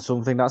list, and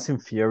something that's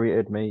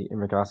infuriated me in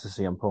regards to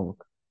CM Punk.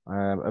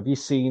 Have you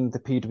seen the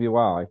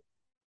PWI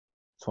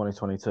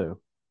 2022?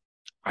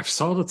 I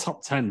saw the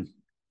top 10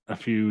 a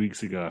few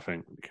weeks ago. I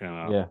think it came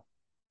out. Yeah.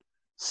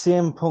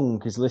 CM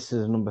Punk is listed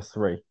as number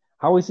 3.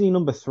 How is he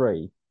number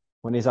 3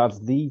 when he's had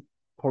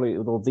probably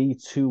the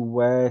 2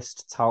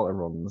 worst title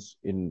runs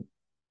in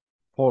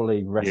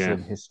probably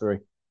wrestling history?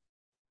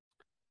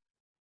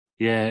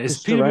 Yeah, it's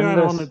Just PWI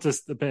horrendous. one that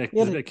does a bit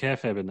of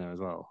kayfabe in there as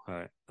well.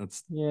 Right,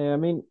 that's Yeah, I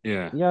mean,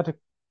 yeah.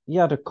 he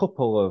had a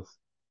couple of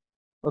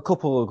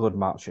good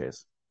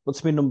matches, but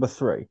to be number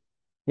 3,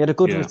 he had a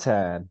good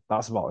return.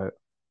 That's about it.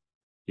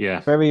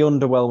 Yeah, Very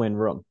underwhelming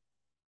run.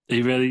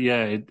 he really,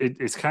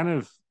 it's kind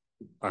of.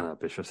 I know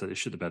Bischoff said it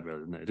should have been really,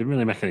 didn't it? It didn't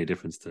really make any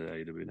difference to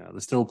AEW now.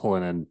 They're still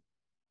pulling in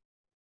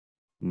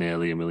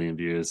nearly 1 million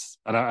viewers.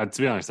 And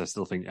to be honest, I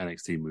still think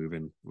NXT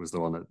moving was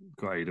the one that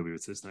got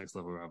AEW to this next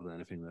level rather than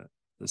anything that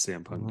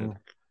CM Punk did.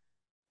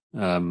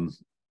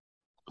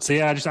 So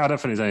yeah, I don't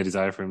think there's any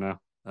desire for him now.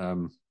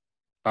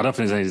 I don't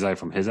think there's any desire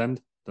from his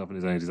end. I don't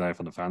think there's any desire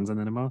from the fans end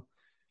anymore.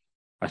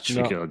 I just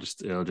think it'll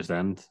just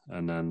end,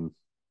 and then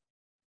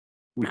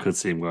we could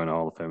see him going to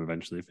Hall of Fame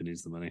eventually if he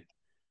needs the money.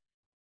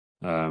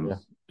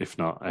 If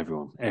not,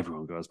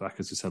 everyone goes back,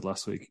 as we said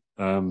last week.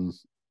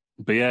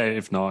 But yeah,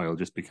 if not, it'll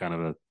just be kind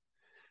of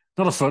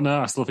not a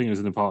footnote. I still think it was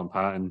an important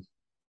part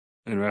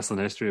in wrestling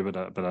history, but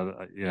I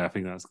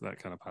think that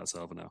kind of part's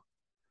over now.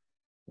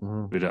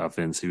 We don't have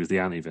Vince. He was the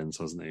anti-Vince,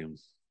 wasn't he?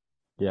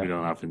 We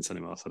don't have Vince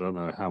anymore, so I don't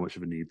know how much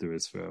of a need there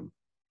is for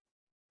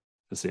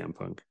CM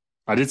Punk.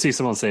 I did see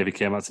someone say if he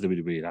came out to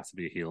WWE, he'd have to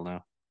be a heel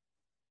now.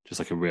 Just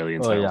like a really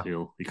entitled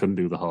heel. He couldn't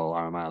do the whole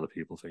I'm out of the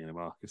people thing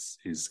anymore because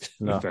he's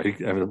very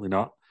evidently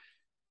not.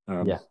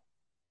 But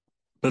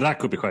that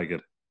could be quite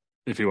good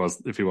if he was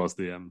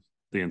the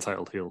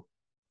entitled heel.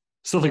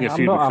 Still think a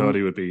feud with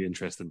Cody would be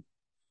interesting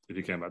if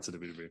he came back to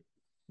WWE.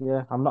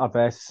 Yeah, I'm not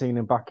averse to seeing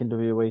him back in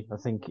WWE.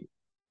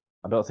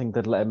 I don't think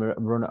they'd let him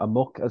run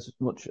amok as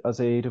much as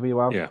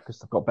AEW have because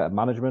they've got better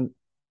management.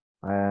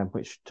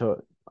 Which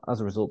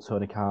as a result,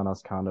 Tony Khan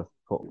has kind of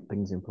put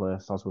things in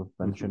place as we've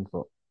mentioned,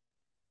 but.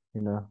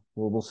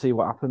 We'll see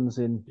what happens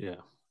in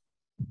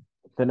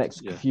the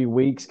next few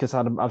weeks because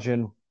I'd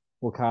imagine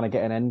we'll kind of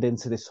get an ending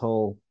to this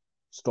whole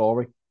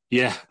story.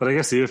 Yeah, but I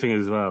guess the other thing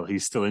is as well,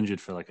 he's still injured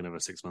for like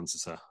another 6 months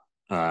or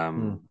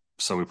so.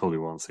 So we probably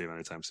won't see him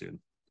anytime soon.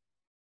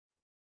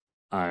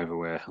 Either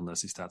way,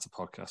 unless he starts a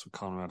podcast with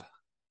Conrad,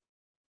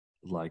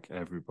 like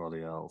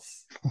everybody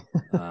else.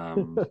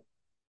 Because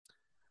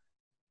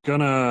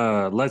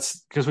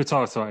we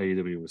talked about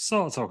AEW, we're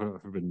sort of talking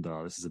about Forbidden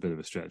Door. This is a bit of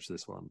a stretch,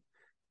 this one.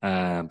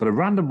 But a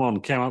random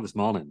one came out this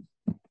morning.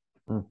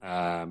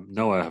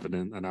 Noah have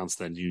announced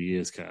their New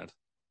Year's card.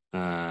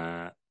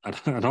 And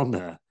on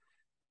there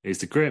is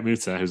the Great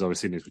Muta, who's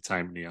obviously in his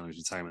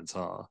retirement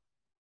tour,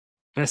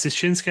 versus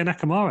Shinsuke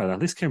Nakamura. Now,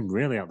 this came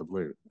really out of the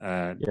blue.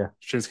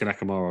 Shinsuke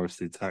Nakamura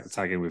obviously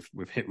tagging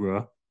with Hit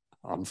Row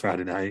on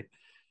Friday night.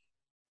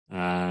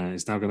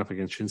 He's now going up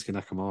against Shinsuke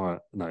Nakamura.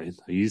 No,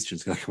 he used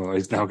Shinsuke Nakamura.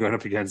 He's now going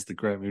up against the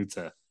Great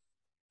Muta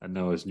at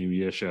Noah's New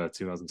Year show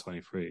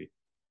 2023.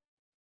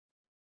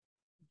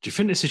 Do you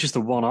think this is just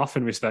a one-off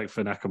in respect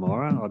for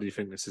Nakamura, or do you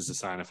think this is a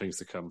sign of things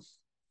to come?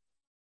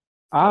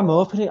 I'm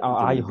hoping it.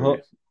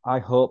 I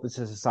hope this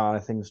is a sign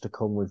of things to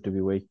come with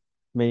WWE. I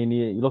mean,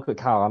 you look at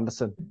Carl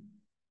Anderson.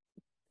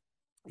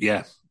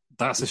 Yeah,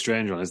 that's a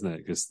strange one, isn't it?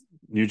 Because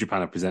New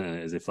Japan are presenting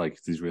it as if like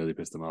he's really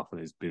pissed them off and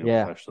he's been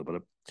unprofessional.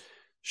 But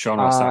Sean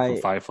Ross Sapp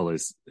from Fightful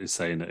is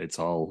saying that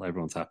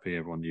everyone's happy,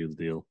 everyone knew the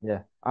deal.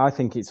 Yeah, I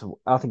think it's a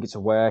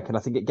work, and I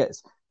think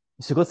it's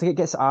a good thing. It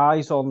gets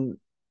eyes on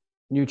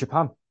New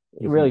Japan.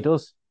 It really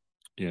does.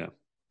 Yeah.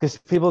 Because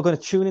people are going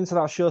to tune into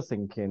that show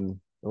thinking,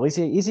 well, is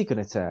he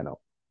going to turn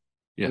up?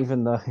 Yeah.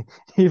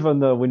 Even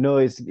though we know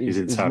he's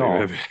in Saudi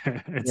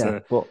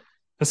Arabia. But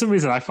for some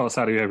reason, I thought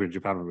Saudi Arabia and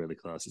Japan were really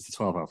close. It's a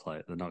 12-hour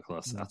flight. They're not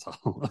close at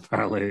all.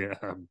 Apparently,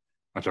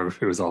 my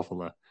geography was awful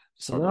there.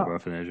 Just thought they were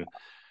both in Asia.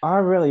 I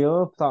really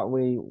hope that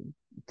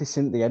this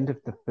isn't the end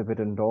of the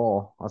Forbidden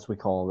Door, as we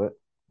call it.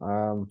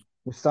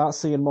 We start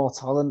seeing more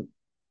talent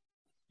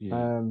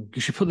Yeah.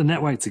 Because you put the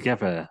network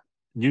together.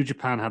 New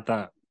Japan had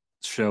that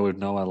show with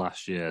Noah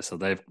last year, so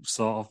they've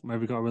sort of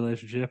maybe got a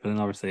relationship, and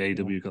then obviously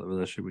AEW got the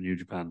relationship with New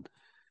Japan.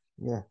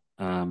 Yeah.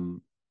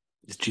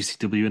 Is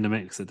GCW in the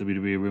mix that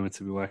WWE rumored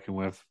to be working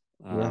with?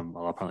 Yeah.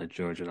 Well, apparently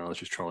George and Ellis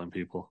just trolling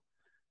people.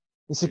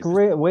 It's a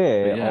great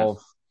way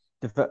of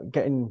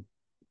getting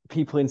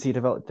people into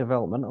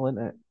developmental,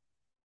 isn't it?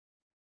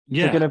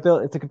 Yeah.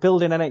 If they're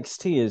building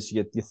NXT as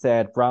your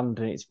third brand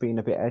and it's been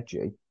a bit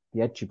edgy,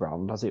 the edgy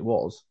brand as it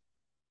was.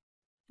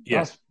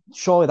 Yeah.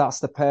 Surely that's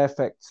the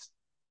perfect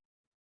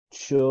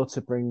show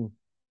to bring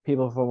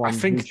people from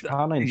New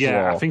Japan into.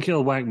 Yeah, I think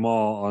it'll work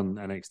more on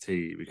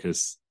NXT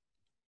because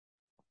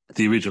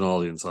the original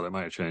audience, it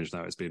might have changed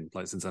now. It's been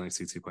like since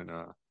NXT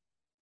 2.0.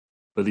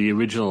 But the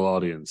original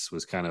audience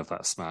was kind of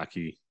that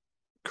smarky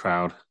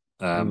crowd.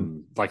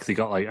 Like they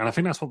got and I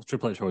think that's what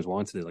Triple H always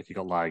wanted to do. Like you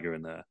got Liger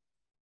in there.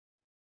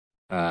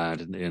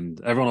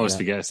 And everyone always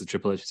forgets that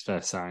Triple H's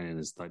first signing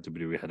as like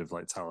WWE head of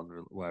like talent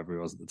or whatever he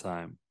was at the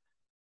time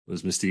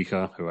was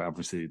Mystico, who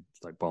obviously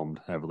like bombed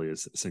heavily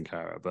as Sin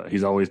Cara, but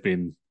he's always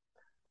been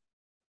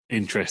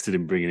interested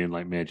in bringing in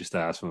like major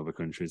stars from other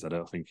countries. I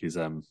don't think he's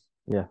kind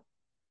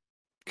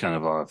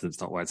of if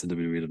it's not whites in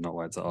WWE, they're not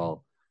whites at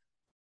all.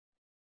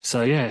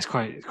 So yeah, it's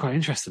quite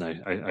interesting.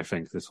 I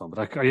think this one, but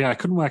I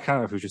couldn't work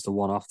out if it was just a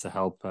one-off to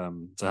help out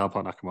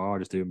Nakamura, or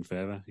just do him a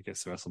favor. He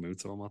gets to wrestle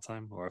Muta one more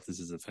time, or if this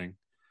is a thing.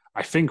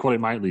 I think what it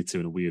might lead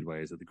to in a weird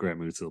way is that the Great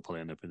Muta will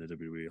probably end up in the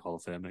WWE Hall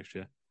of Fame next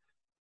year.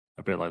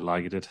 A bit like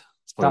Liger did.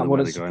 That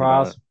wouldn't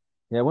surprise.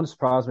 Yeah, it wouldn't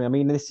surprise me. I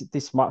mean,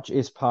 this match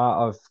is part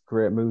of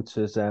Great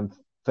Muta's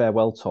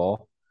farewell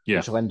tour,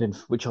 which will end in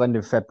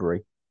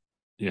February.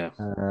 Yeah.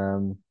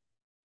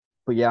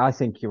 But yeah, I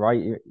think you're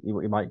right. He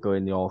might go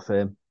in the Hall of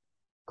Fame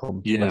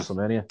come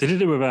WrestleMania. They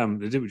did it with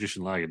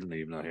Jushin Liger, didn't they?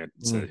 Even though he had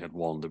said he had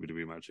one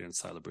WWE match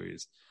against Tyler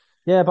Breeze.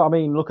 Yeah, but I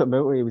mean, look at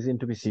Muta. He was in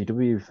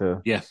WCW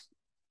for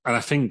and I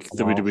think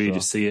WWE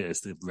just see it as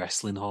the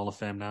Wrestling Hall of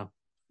Fame now.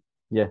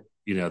 Yeah.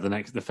 You know,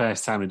 the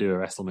first time they do a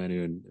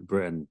WrestleMania in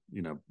Britain,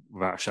 you know,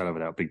 without a shadow of a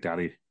doubt, Big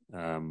Daddy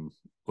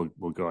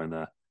will go in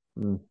there,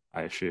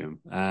 I assume.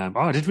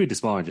 I did read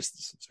this morning,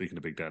 just speaking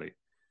of Big Daddy.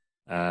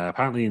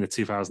 Apparently in the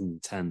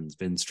 2010s,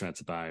 Vince tried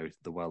to buy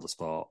the World of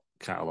Sport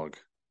catalogue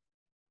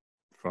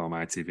from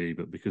ITV,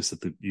 but because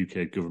of the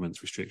UK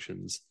government's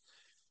restrictions,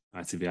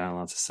 ITV aren't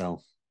allowed to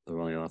sell. They're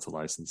only allowed to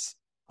license.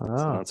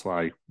 So that's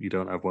why you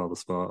don't have World of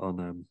Sport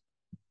on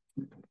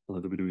the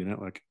WWE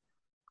network.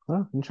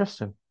 Oh,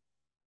 interesting.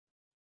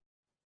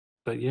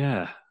 But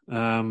it's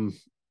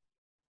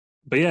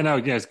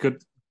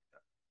good.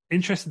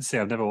 Interesting to see.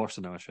 I've never watched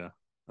the Noah show.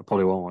 I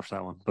probably won't watch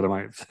that one, but I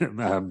might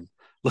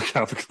look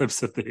out for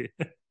clips of the.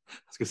 I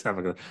was going to say,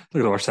 I'm going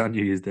to watch that on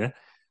New Year's Day.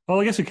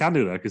 Well, I guess we can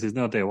do that because there's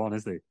no day one,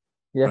 is there?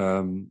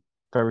 Yeah.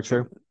 Very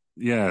true.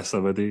 Yeah.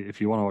 So, if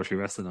you want to watch your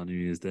wrestling on New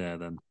Year's Day,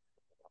 then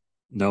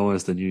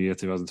Noah's the New Year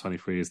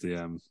 2023 is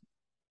the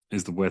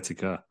way to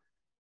go.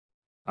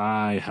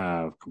 I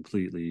have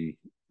completely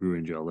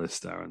ruined your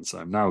list, Aaron. So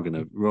I'm now going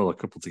to roll a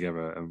couple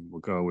together, and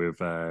we'll go with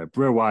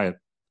Bray Wyatt.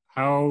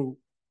 How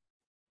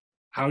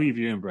are you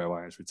viewing Bray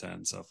Wyatt's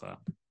return so far?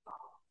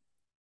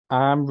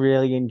 I'm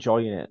really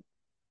enjoying it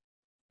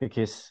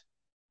because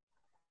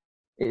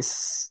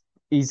he's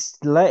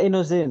letting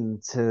us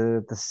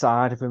into the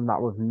side of him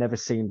that we've never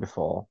seen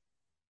before.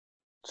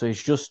 So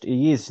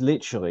he is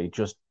literally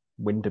just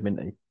Wyndham,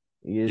 isn't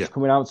he? He is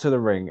coming out to the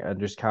ring and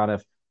just kind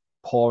of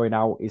pouring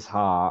out his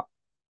heart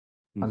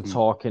and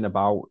talking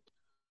about,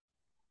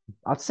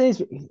 I'd say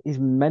his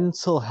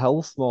mental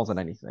health more than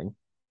anything,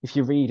 if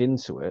you read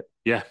into it.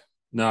 Yeah.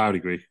 No, I would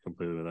agree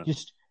completely with that.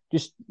 Just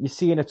you're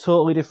seeing a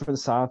totally different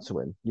side to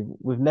him.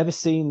 We've never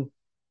seen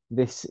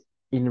this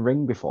in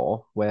ring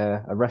before,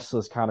 where a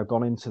wrestler's kind of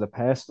gone into the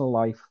personal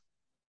life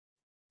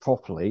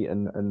properly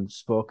and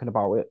spoken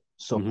about it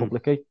so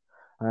publicly.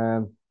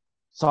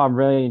 So I'm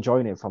really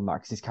enjoying it from that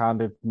because he's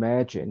kind of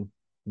merging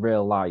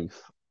real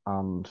life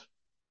and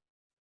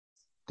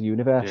the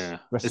universe. Yeah,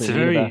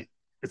 universe.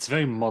 It's a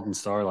very modern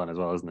storyline as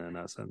well, isn't it? In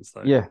that sense,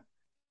 you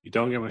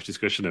don't get much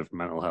discussion of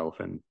mental health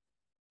in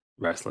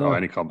wrestling or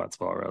any combat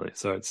sport really.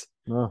 So it's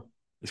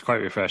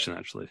quite refreshing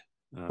actually.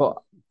 But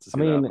I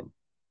mean,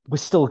 we're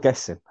still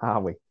guessing,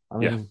 aren't we? I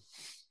mean,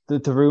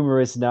 the rumor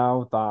is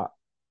now that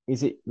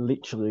is it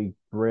literally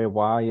Bray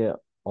Wyatt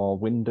or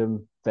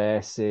Wyndham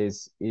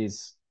versus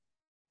is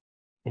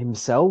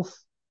himself?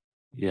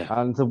 Yeah,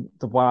 and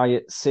the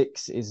Wyatt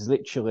 6 is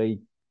literally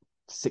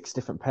 6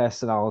 different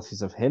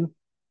personalities of him.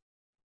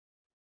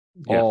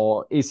 Yeah.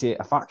 Or is it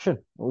a faction?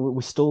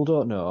 We still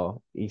don't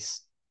know. You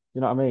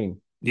know what I mean?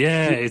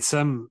 Yeah, it's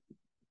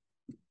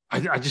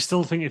I just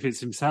still think if it's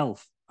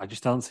himself, I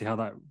just don't see how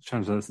that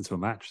translates into a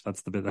match.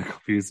 That's the bit that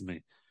confuses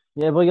me.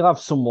 Yeah, well, you'll have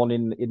someone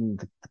in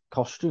the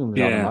costumes,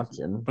 I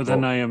imagine. But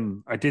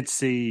then I did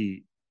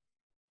see.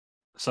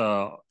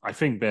 So I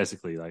think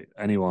basically, like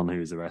anyone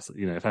who's a wrestler,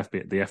 you know, if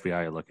the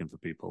FBI are looking for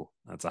people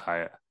to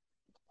hire,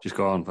 just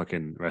go on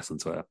fucking wrestling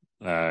Twitter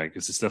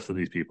because the stuff that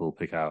these people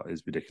pick out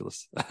is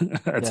ridiculous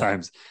at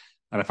times.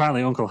 And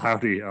apparently, Uncle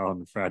Howdy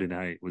on Friday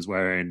night was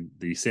wearing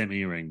the same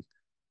earring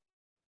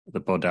the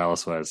Bo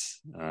Dallas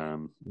wears,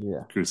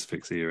 Yeah.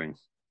 crucifix earring.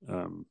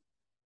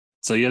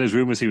 So yeah, there's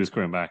rumors he was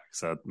coming back.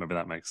 So maybe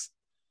that makes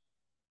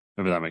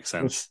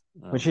sense.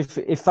 Which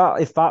if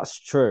that's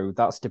true,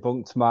 that's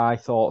debunked my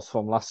thoughts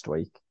from last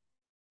week.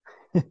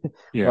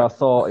 Yeah, Where I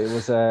thought it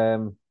was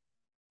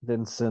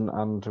Vincent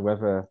and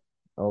whoever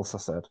else I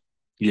said.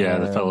 yeah,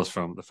 the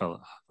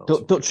fellow.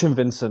 Dutch and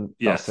Vincent.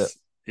 Yes, that's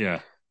it.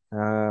 yeah,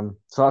 So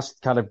that's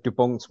kind of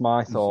debunked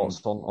my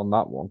thoughts on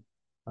that one.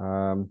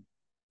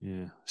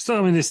 yeah. Still,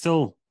 I mean, there's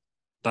still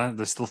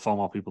far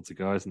more people to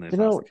go, isn't there? Do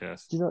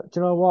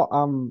you know what?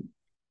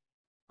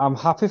 I'm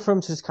happy for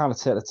him to just kind of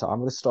take the time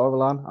with the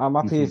storyline. I'm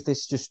happy if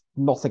this just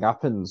nothing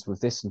happens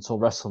with this until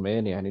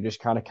WrestleMania and he just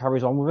kind of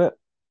carries on with it.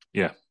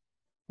 Yeah.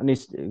 And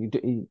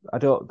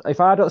if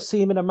I don't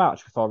see him in a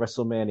match before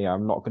WrestleMania,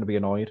 I'm not going to be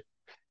annoyed.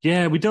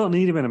 Yeah, we don't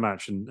need him in a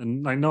match,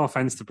 and like, no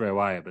offense to Bray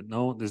Wyatt, but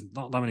there's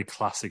not that many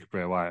classic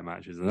Bray Wyatt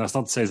matches, and that's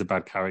not to say he's a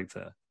bad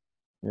character.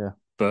 Yeah,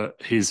 but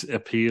his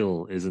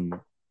appeal isn't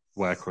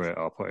work rate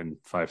or putting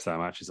 5-star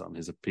matches on.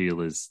 His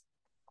appeal is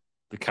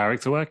the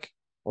character work,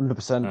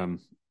 100%, and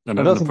the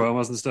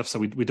promos and stuff. So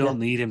we don't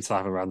need him to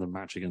have a random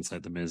match against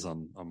like the Miz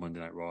on Monday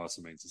Night Raw or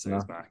something to say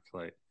he's back.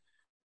 Like,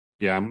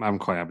 yeah, I'm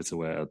quite happy to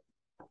wait a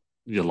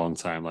long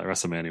time. Like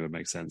WrestleMania would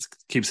make sense.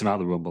 Keeps him out of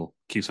the Rumble,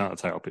 keeps him out of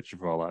the title picture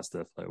for all that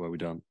stuff. Like where we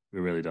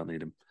really don't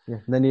need him. Yeah.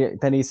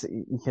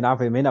 You can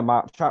have him in a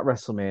match at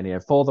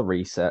WrestleMania for the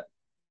reset,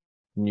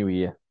 New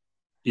Year.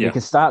 Yeah. You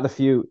can start the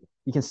feud.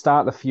 You can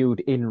start the feud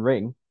in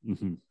ring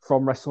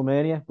from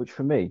WrestleMania, which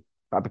for me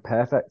that'd be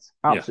perfect.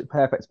 Absolutely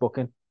perfect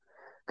booking.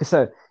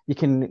 Because you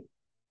can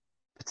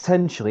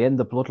potentially end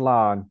the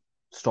Bloodline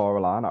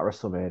storyline at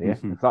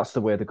WrestleMania if that's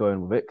the way they're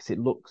going with it. Because it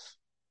looks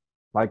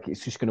like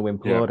it's just going to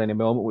implode any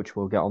moment, which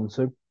we'll get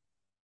onto.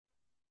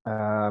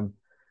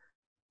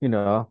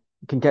 You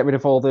can get rid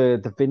of all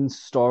the Vince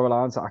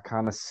storylines that are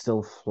kind of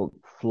still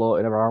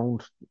floating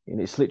around, and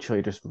it's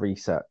literally just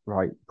reset.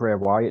 Right, Bray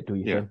Wyatt, do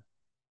you think?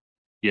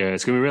 Yeah,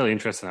 it's going to be really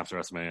interesting after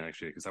WrestleMania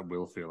next year because I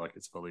will feel like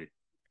it's fully.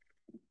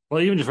 Well,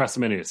 even just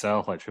WrestleMania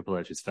itself, like Triple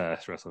H's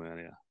first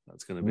WrestleMania,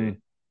 that's going to be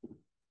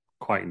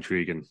quite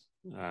intriguing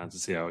to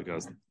see how it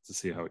goes. To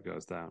see how it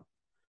goes down.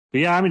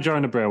 But yeah, I'm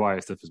enjoying the Bray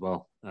Wyatt stuff as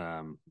well.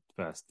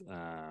 First,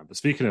 but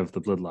speaking of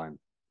the Bloodline,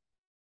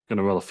 going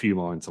to roll a few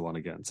more into one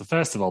again. So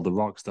first of all, the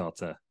Rock's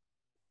daughter,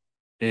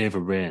 Ava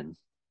Raine,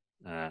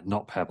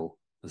 not Pebble,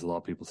 as a lot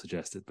of people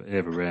suggested, but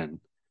Ava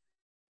Raine,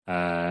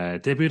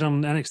 debuted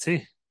on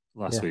NXT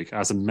last week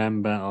as a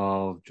member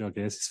of Joe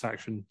Gacy's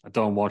faction. I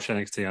don't watch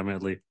NXT,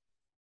 admittedly.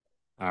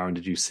 Aaron,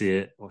 did you see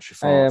it? What's your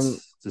thoughts?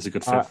 Is this a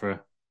good fit for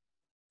her?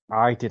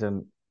 I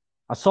didn't.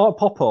 I saw it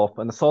pop up,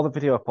 and I saw the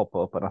video pop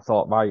up, and I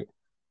thought, right,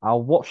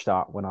 I'll watch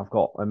that when I've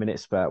got a minute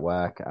spare at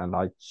work, and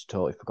I just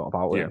totally forgot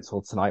about it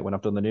until tonight when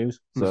I've done the news.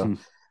 So,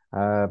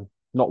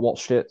 not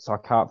watched it, so I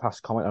can't pass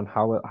comment on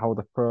how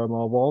the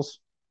promo was.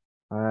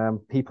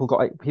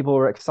 People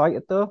were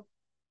excited though,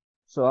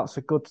 so that's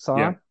a good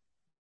sign.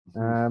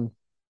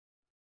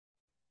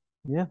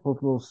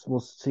 We'll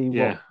see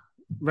what.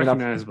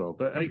 Recognizable,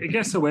 but I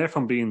guess away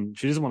from being,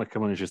 she doesn't want to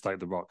come on as just like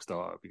the Rock's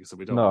daughter because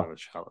we don't have a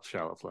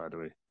Charlotte Flair, do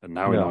we? And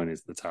now we're knowing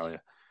is Natalya,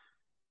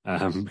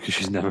 because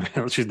she's never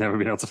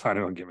been able to find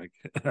her own gimmick,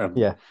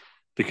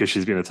 because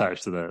she's been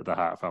attached to the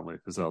Hart family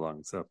for so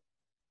long. So,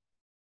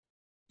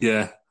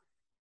 yeah,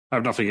 I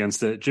have nothing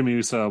against it. Jimmy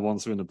Uso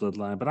wants her in the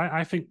Bloodline, but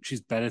I think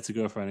she's better to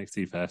go for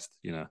NXT first.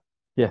 You know?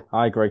 Yeah,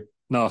 I agree.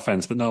 No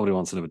offense, but nobody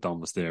wants another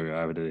Dom Mysterio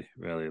either, do they?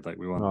 Really, like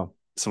we want.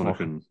 Someone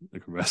who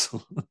can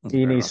wrestle.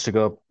 He needs to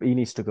go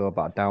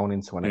back down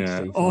into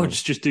NXT. Yeah. Or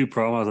just do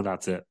promos and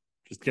that's it.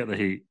 Just get the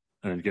heat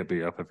and get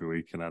beat up every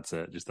week and that's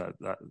it. Just that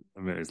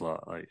I mean, it's a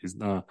lot. Like he's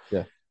no.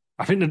 Yeah.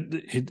 I think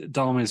that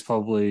Dom is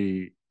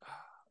probably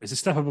a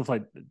step above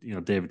like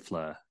David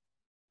Flair.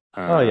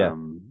 But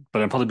I'm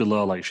probably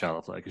below like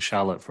Charlotte Flair because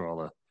Charlotte, for all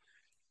the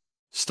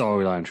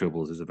storyline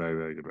troubles, is a very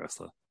very good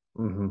wrestler.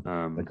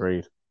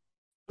 Agreed.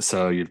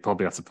 So you'd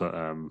probably have to put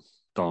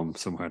Dom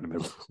somewhere in the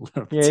middle.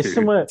 He's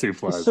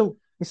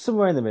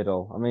somewhere in the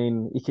middle. I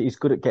mean, he's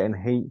good at getting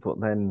heat,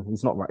 but then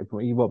he's not right.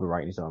 He won't be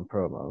writing his own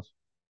promos.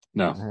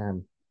 No,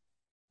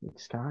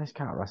 this guy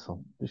can't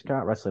wrestle. Just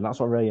can't wrestle. And that's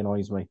what really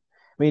annoys me. I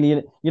mean,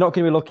 you're not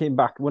going to be looking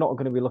back. We're not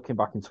going to be looking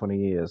back in 20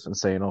 years and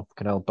saying, "Oh,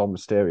 fucking hell, Dom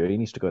Mysterio, he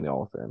needs to go in the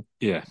Hall of Fame."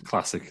 Yeah,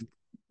 classic.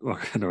 Well,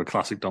 a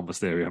classic Dom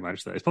Mysterio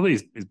match there. It's probably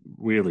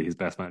weirdly his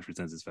best match.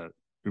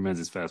 Remains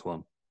his first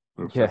one.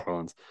 With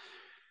Rollins.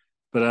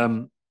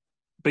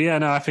 But yeah,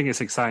 no, I think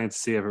it's exciting to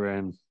see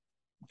everyone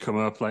come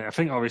up. Like, I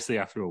think obviously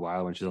after a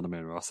while when she's on the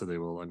main roster, they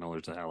will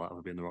acknowledge the hell out of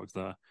her being the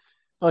Rockstar.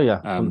 Oh yeah,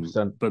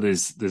 100%. But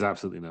there's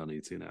absolutely no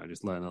need to now.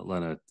 Just learn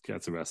her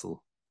get to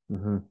wrestle,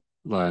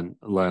 learn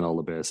all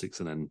the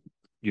basics, and then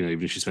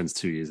even if she spends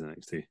 2 years in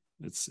NXT,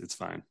 it's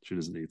fine. She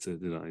doesn't need to.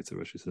 They don't need to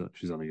rush.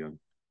 She's only young.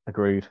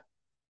 Agreed.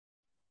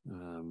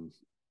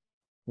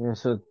 Yeah.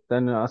 So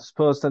then I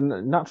suppose the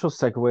natural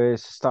segue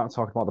is to start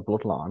talking about the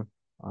Bloodline.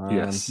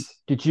 Yes.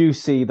 Did you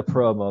see the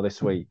promo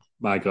this week?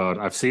 My God,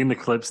 I've seen the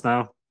clips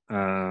now.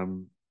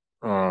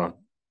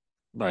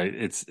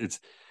 It's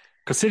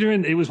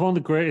Considering it was one of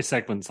the greatest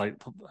segments, like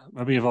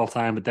maybe of all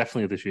time, but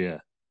definitely of this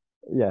year.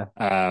 Yeah.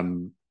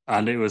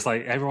 And it was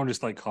like everyone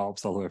just like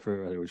corpsed all the way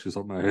through it, which was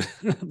what my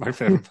my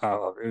favorite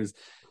part of it. It was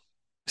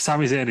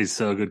Sami Zayn is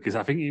so good because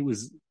I think it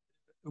was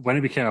when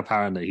it became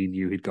apparent that he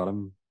knew he'd got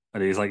him,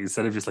 and he's like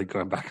instead of just like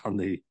going back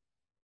onto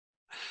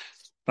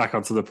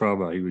the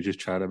promo, he was just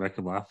trying to make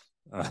him laugh.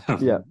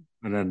 Yeah.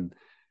 And then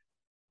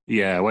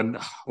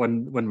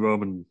when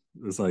Roman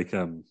was like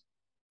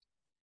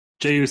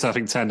Jey Uso, I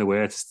think, turned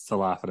away to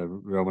laugh, and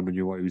then Roman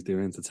knew what he was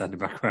doing to turn him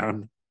back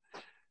around,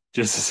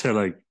 just to say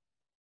like,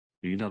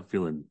 "Are you not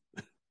feeling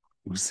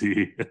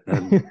woozy?"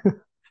 And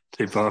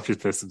they both just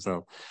pissed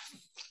themselves.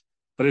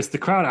 But it's the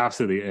crowd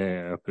absolutely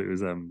ate up.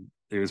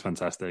 It was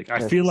fantastic.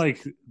 I feel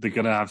like they're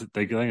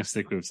gonna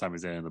stick with Sami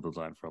Zayn in the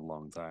Bloodline for a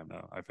long time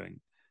now. I think.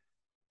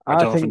 I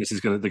don't think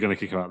they're gonna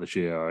kick him out this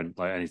year, or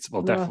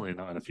definitely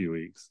not in a few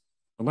weeks.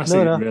 Unless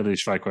they really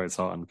strike while it's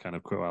hot and kind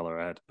of quit while they're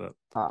ahead. But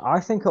I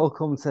think it'll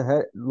come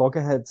to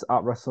loggerheads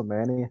at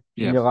WrestleMania.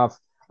 Yeah. And you'll have,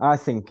 I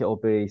think it'll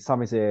be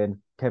Sami Zayn,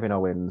 Kevin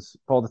Owens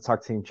for the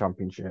tag team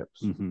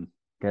championships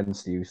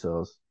against the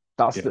Usos.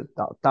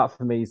 That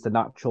for me is the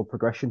natural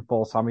progression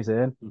for Sami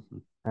Zayn.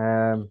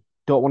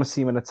 Don't want to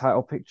see him in a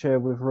title picture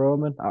with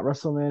Roman at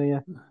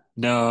WrestleMania.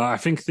 No, I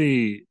think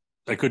a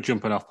good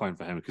jumping off point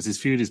for him because his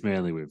feud is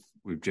mainly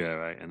with Jey,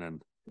 right? And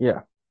then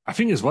I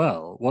think as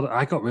well, what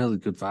I got really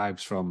good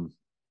vibes from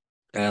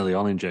early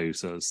on in Jey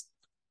Uso's,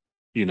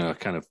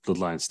 kind of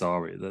bloodline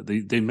story that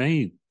they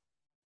made.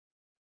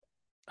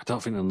 I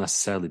don't think they'll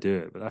necessarily do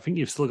it, but I think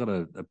you've still got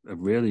a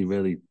really,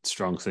 really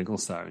strong single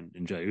star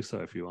in Jey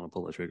Uso if you want to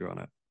pull the trigger on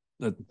it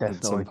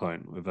at some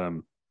point with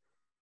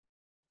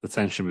the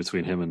tension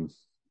between him and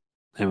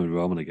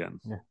Roman again.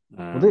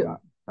 Yeah.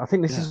 I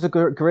think this is the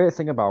great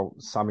thing about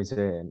Sami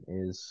Zayn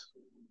is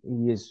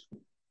he is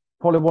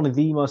probably one of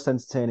the most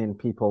entertaining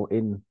people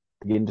in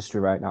the industry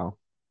right now.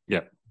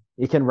 Yeah,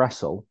 he can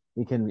wrestle,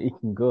 he can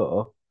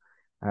go,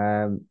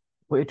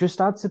 but it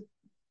just adds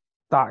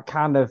that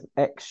kind of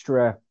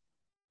extra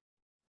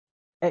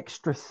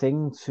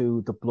thing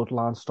to the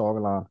Bloodline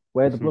storyline,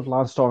 where the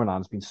Bloodline storyline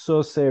has been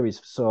so serious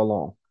for so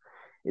long.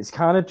 It's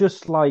kind of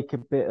just like a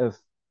bit of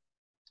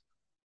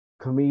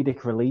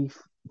comedic relief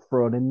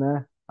thrown in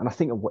there, and I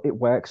think it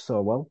works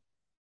so well.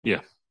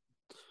 Yeah,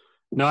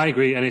 no, I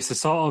agree, and it's a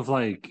sort of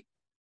like,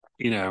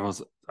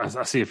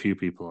 I see a few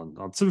people,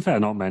 and to be fair,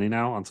 not many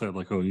now, on sort of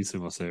like, oh, you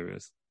seem more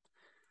serious.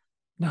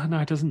 No,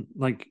 it doesn't.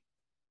 Like,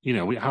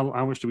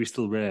 how much do we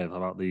still rave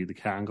about the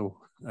Kurt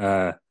Angle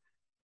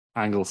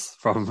angles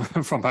from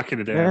back in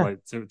the day, like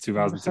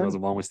 2000,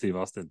 2001 with Steve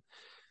Austin?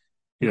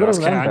 That's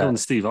Kurt Angle and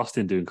Steve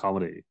Austin doing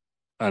comedy,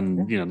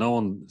 and no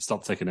one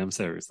stopped taking them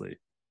seriously.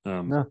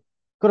 No,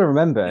 got to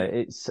remember,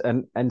 it's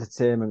an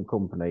entertainment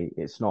company.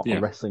 It's not a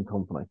wrestling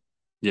company.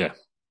 Yeah,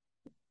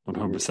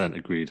 100%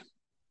 agreed.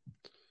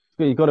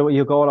 You got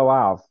to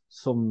have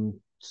some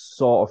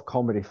sort of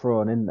comedy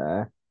thrown in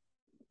there,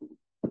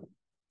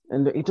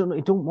 and you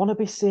don't want to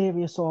be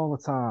serious all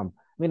the time.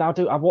 I mean, I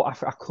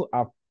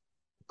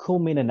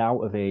come in and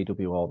out of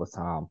AEW all the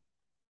time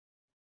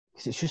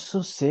because it's just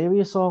so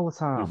serious all the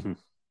time.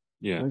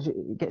 Yeah,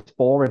 it gets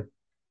boring.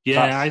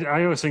 Yeah,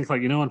 I always think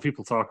like, when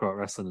people talk about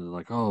wrestling and they're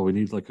like, oh, we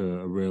need like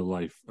a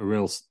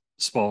real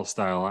sports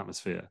style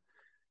atmosphere.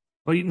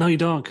 Well, no, you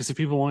don't, because if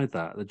people wanted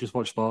that, they just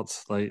watch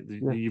sports. Like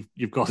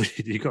you've got the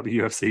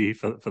UFC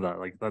for that.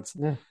 Like that's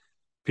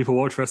people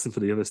watch wrestling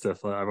for the other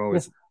stuff. Like I've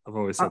always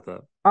said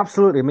that.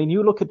 Absolutely. I mean,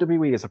 you look at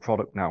WWE as a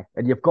product now,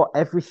 and you've got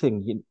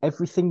everything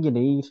you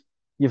need.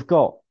 You've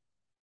got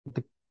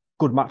the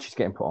good matches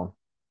getting put on.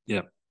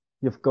 Yeah.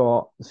 You've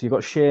got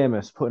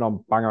Sheamus putting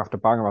on banger after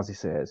banger, as he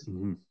says.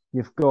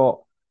 You've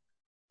got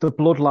the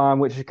Bloodline,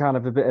 which is kind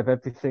of a bit of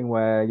everything,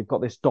 where you've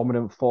got this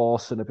dominant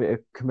force and a bit of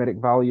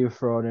comedic value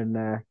thrown in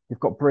there. You've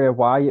got Bray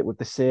Wyatt with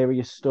the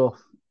serious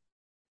stuff.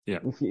 Yeah.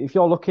 If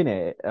you're looking at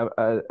it,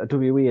 a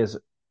WWE as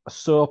a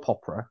soap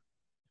opera,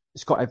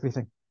 it's got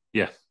everything.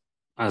 Yeah.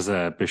 As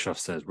Bischoff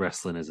says,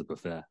 wrestling is a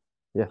buffet.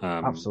 Yeah,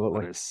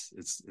 absolutely.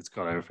 It's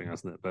got everything,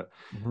 hasn't it? But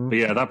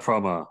yeah, that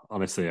promo,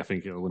 honestly, I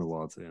think it'll win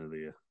awards at the end of the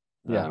year.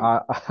 Yeah,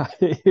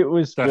 it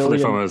was definitely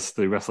brilliant. from us,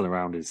 the wrestling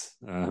aroundies.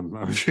 I'm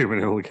assuming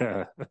it will get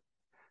a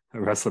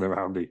wrestling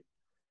aroundie.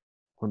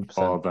 100%.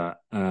 All of that.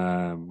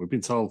 We've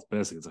been told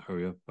basically to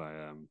hurry up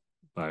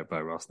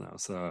by Ross now,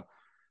 so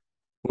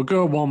we'll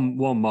go one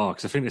more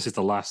because I think this is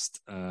the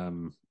last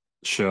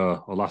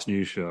show or last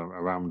news show,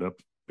 a roundup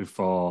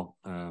before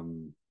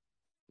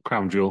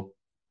Crown Jewel,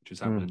 which is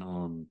happening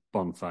on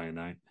Bonfire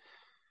Night.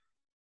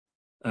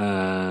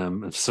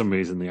 And for some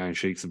reason, the Iron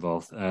Sheik's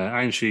involved.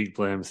 Iron Sheik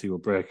blames he will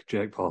break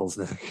Jake Paul's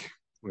neck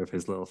with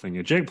his little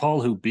finger. Jake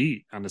Paul, who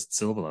beat Anderson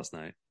Silva last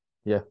night.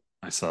 Yeah,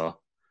 I saw.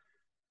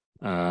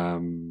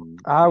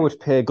 I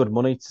would pay good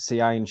money to see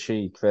Iron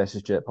Sheik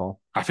versus Jake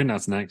Paul. I think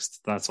that's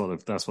next. That's what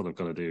they've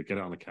got to do. Get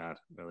it on the card,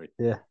 really.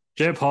 Yeah.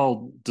 Jake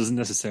Paul doesn't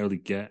necessarily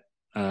get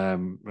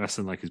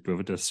wrestling like his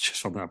brother does,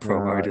 just from that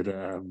promo he did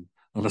on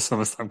the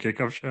SummerSlam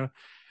kickoff show.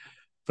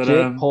 But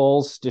Jake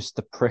Paul's just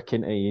the prick,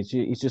 isn't he?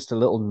 He's just a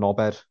little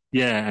knobhead.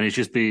 Yeah, and he's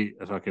just be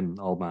a fucking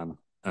old man.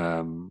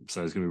 So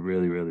he's going to be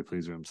really, really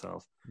pleased with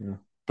himself. Yeah.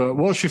 But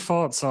what's your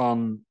thoughts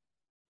on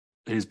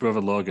his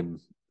brother Logan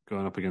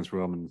going up against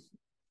Roman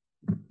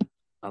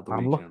at the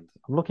weekend?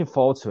 I'm looking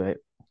forward to it.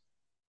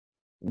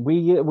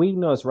 We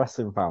know as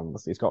wrestling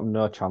fans, he's got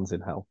no chance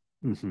in hell.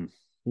 Mm-hmm.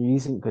 He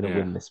isn't going to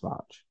win this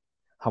match.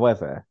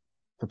 However,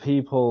 for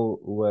people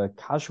who are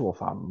casual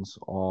fans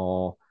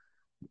or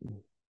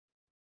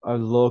are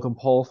Logan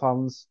Paul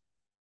fans,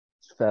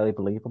 it's fairly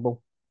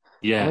believable.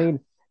 Yeah. I mean,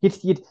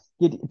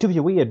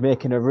 WWE are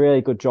making a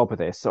really good job of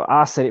this. So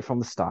I said it from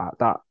the start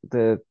that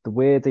the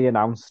way they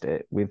announced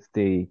it with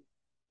the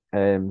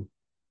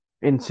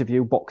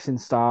interview boxing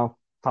style,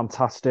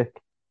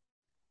 fantastic.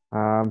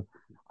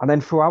 And then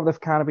throughout they've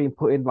kind of been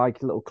putting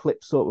like little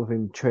clips up of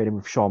him training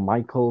with Shawn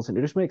Michaels, and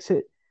it just makes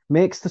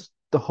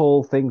the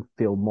whole thing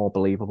feel more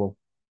believable.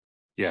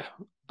 Yeah.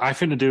 I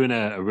think they're doing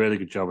a really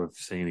good job of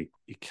saying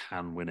he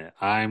can win it.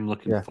 I'm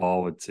looking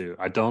forward to.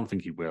 I don't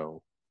think he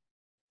will,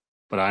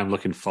 but I'm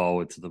looking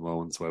forward to the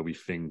moments where we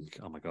think,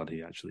 "Oh my God,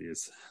 he actually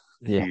is.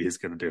 Yeah. He is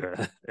going to do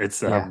it."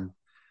 It's I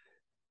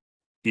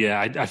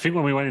think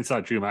when we went into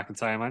that Drew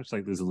McIntyre match,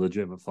 like there's a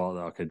legitimate thought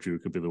that okay, Drew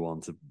could be the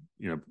one to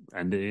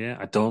end it here.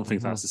 I don't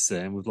think that's the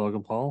same with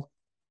Logan Paul,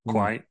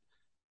 quite.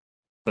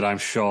 But I'm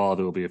sure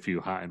there will be a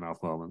few hat in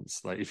mouth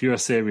moments. Like if you're a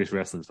serious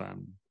wrestling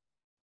fan,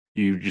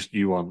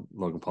 you want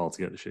Logan Paul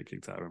to get the shit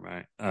kicked out of him,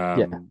 right?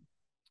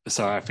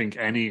 So I think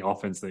any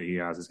offense that he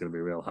has is going to be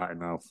a real hat in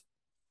mouth.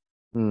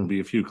 There'll be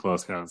a few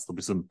close counts. There'll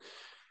be some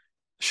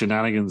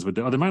shenanigans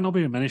there might not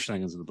be many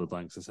shenanigans in the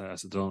Bloodline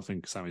success. I don't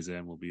think Sami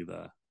Zayn will be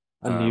there.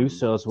 And the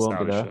Usos won't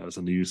be there.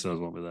 And the Usos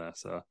won't be there.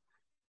 So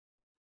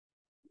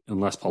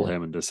unless Paul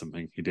Heyman does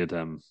something, he did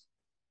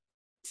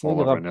fall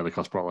over and nearly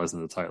cost Brock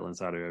Lesnar the title in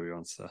Saudi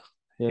Arabia. So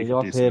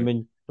you'll have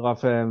Heyman, you'll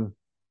have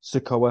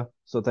Sikoa,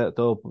 so that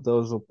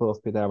those will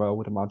both be there, I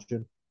would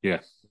imagine. Yeah.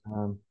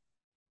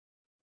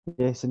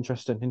 It's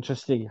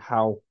interesting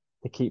how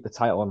they keep the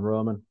title on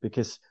Roman,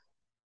 because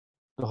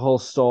the whole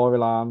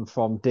storyline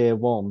from day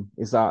one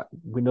is that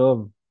we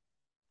know,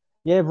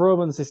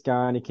 Roman's this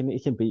guy and he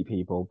can beat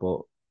people,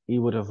 but he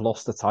would have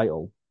lost the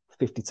title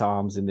 50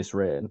 times in this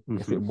reign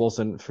if it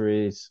wasn't for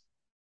if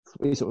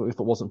it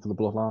wasn't for the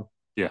Bloodline.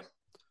 Yeah.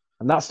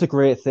 And that's the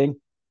great thing.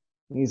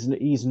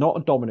 He's not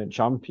a dominant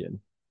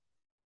champion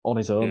on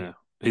his own. Yeah.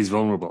 He's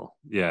vulnerable.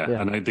 Yeah.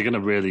 And they're going to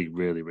really,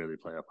 really, really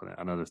play up on it.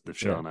 I know they've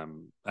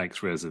shown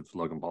X-rays of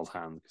Logan Paul's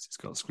hand because he's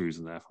got screws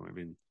in there from it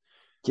being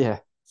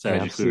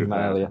I've seen that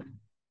earlier.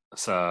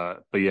 So,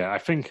 but I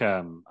think he's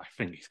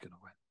going to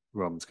win.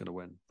 Roman's going to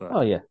win. But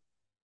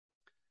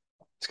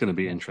it's going to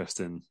be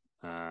interesting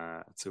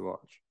to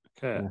watch.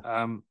 Okay.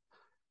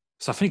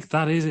 So I think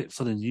that is it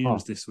for the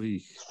news this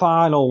week.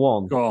 Final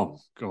one. Go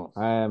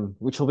on.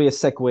 Which will be a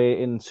segue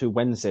into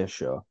Wednesday's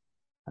show,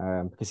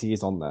 because he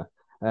is on there.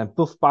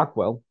 Buff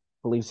Bagwell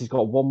believes he's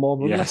got one more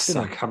run left in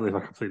him. I can't believe I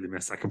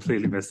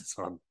completely missed this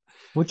one.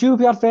 Would you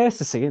be adverse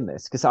to seeing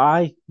this? Because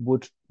I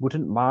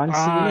wouldn't mind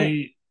seeing it.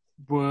 I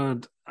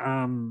would,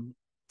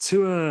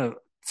 to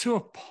a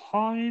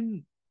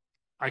point,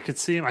 I could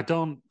see him. I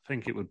don't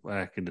think it would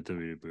work in the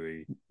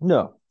WWE.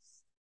 No.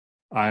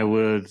 I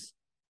would,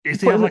 if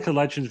they had like a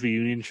Legends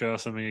reunion show or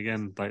something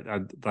again,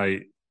 then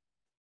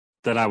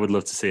I would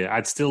love to see it.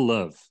 I'd still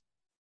love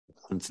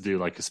them to do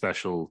like a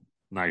special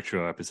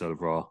Nitro episode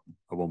of Raw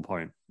at one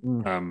point.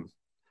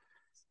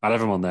 I'd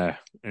have him on there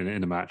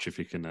in a match if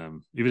you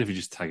can, even if you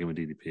just tag him with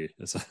DDP.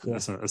 That's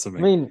amazing.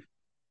 I mean,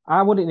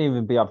 I wouldn't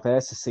even be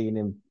adverse to seeing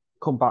him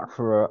come back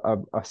for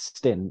a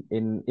stint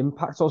in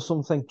Impact or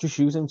something. Just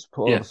use him to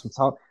put over some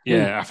talent.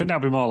 I think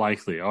that'd be more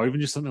likely. Or even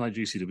just something like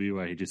GCW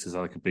where he just has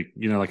like a big,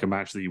 like a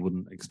match that you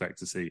wouldn't expect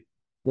to see.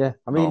 Yeah,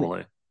 I mean,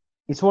 normally.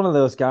 He's one of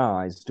those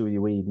guys.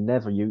 WWE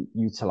never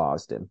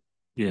utilized him.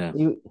 Yeah,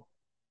 he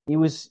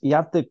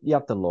had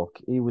the look.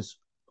 He was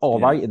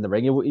all right in the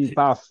ring. With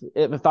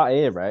that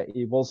era,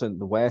 he wasn't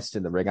the worst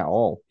in the ring at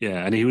all.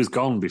 Yeah, and he was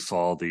gone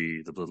before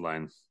the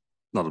Bloodline.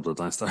 Not the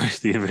Bloodline story,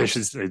 the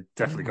Invasion story.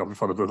 Definitely gone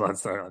before the Bloodline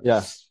story.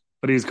 Yeah.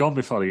 But he was gone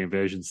before the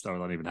Invasion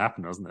storyline even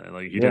happened, wasn't it?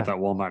 Like, he did that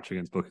one match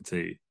against Booker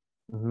T.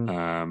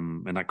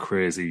 In that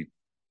crazy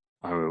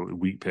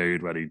week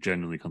period where he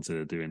genuinely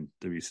considered doing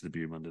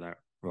WCW Monday Night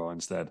Raw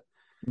instead.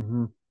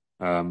 But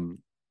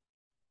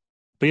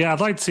yeah,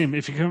 I'd like to see him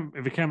if he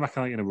came back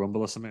like in a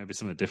Rumble or something. It'd be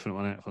something different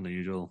on it from the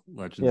usual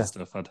Legends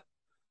stuff. I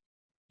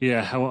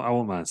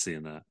won't mind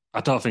seeing that.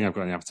 I don't think I've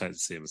got any appetite to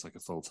see him as like a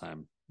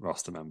full-time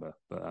roster member,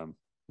 but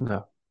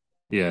no,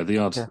 the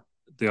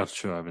odd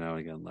show every now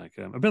and again, like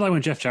a bit like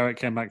when Jeff Jarrett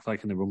came back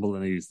like in the Rumble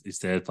and he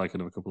stayed for like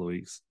another couple of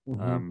weeks.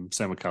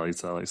 Same with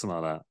Khalita, like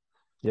something like that.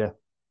 Yeah,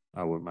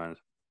 I wouldn't mind.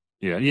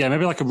 Yeah,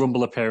 maybe like a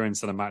Rumble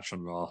appearance and a match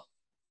on Raw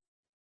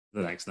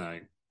the next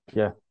night.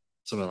 Yeah,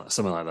 something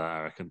like that.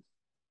 I reckon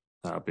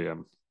that'd be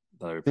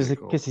cool.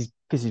 Because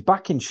he's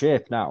back in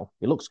shape now.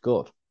 He looks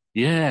good.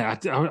 Yeah,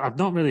 I've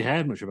not really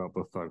heard much about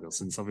Buff Bagwell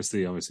since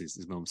obviously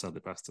his mum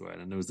sadly passed away,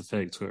 and there was the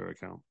fake Twitter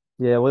account.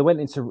 Yeah, well,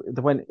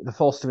 they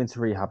forced him into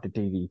rehab to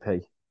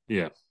DDP.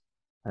 Yeah,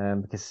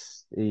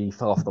 because he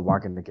fell off the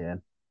wagon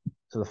again,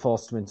 so they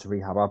forced him into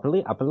rehab. I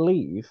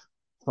believe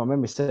my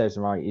memory serves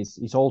him right,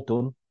 he's all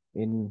done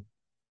in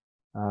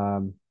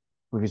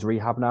with his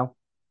rehab now.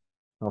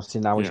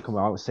 Obviously now he's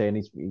coming out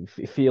saying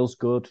he feels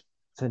good.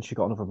 Potentially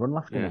got another run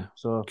left in him.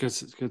 So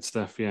good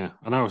stuff. Yeah,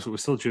 I know we're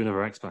still due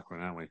another X-Pac,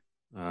 right, aren't we?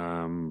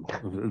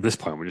 At this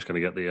point, we're just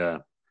going to get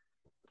the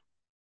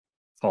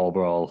Fall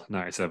Brawl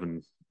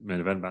 97 main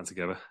event back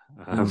together.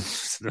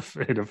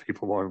 Enough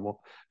people want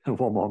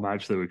one more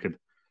match that we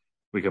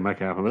can make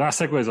happen. But that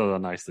segues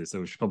on nicely,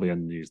 so we should probably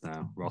end the news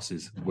now. Ross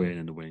is waiting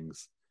in the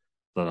wings.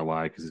 Don't know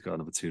why, because he's got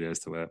another 2 days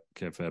to wait.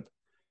 Kayfabe.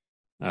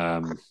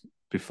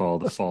 Before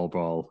the Fall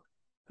Brawl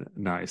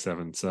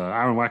 97. So,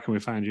 Aaron, where can we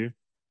find you?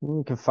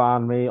 You can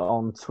find me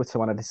on Twitter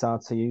when I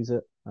decide to use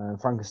it.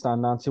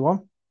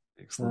 Frankenstein91.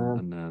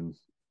 Excellent. And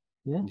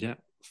then,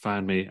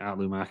 find me at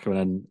Lou Marco. And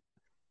then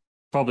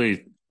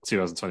probably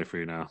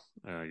 2023 now,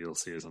 you'll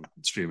see us on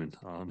streaming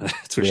on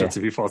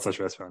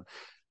Twitch.tv/restaurant.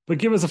 But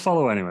give us a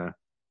follow anyway.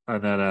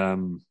 And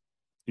then,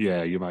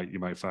 you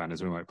might find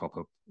us. We might pop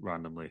up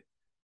randomly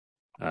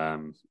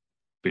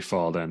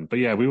before then. But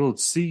yeah, we will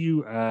see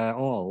you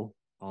all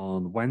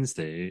on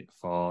Wednesday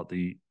for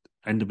the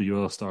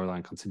NWO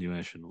storyline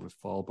continuation with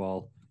Fall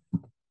Brawl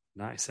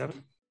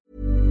 97.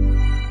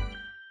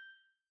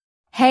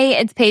 Hey,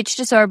 it's Paige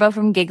DeSorbo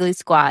from Giggly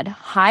Squad.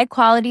 High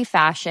quality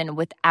fashion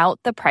without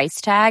the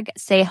price tag.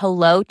 Say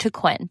hello to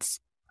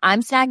Quince.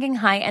 I'm snagging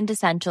high-end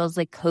essentials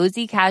like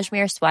cozy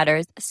cashmere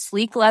sweaters,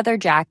 sleek leather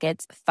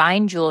jackets,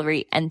 fine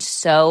jewelry, and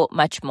so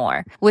much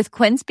more. With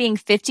Quince being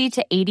 50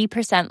 to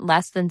 80%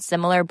 less than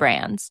similar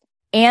brands.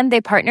 And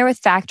they partner with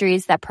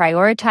factories that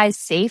prioritize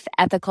safe,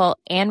 ethical,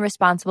 and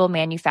responsible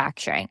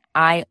manufacturing.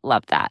 I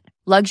love that.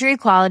 Luxury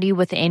quality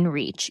within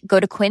reach. Go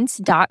to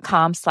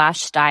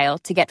quince.com/style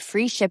to get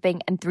free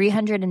shipping and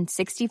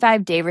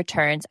 365-day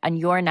returns on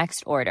your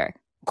next order.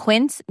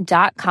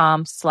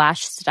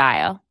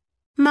 Quince.com/style.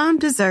 Mom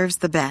deserves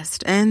the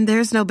best, and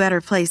there's no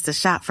better place to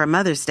shop for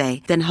Mother's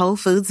Day than Whole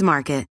Foods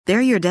Market.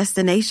 They're your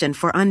destination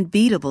for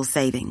unbeatable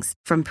savings,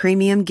 from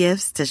premium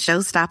gifts to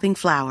show-stopping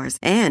flowers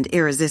and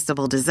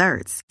irresistible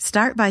desserts.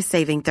 Start by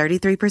saving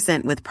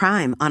 33% with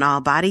Prime on all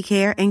body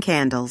care and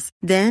candles.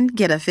 Then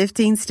get a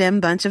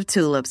 15-stem bunch of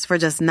tulips for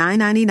just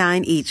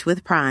 $9.99 each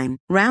with Prime.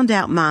 Round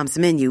out Mom's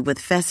menu with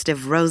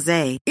festive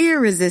rosé,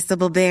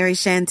 irresistible berry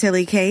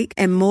chantilly cake,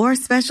 and more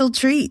special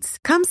treats.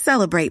 Come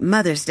celebrate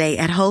Mother's Day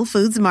at Whole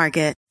Foods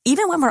Market.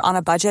 Even when we're on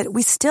a budget,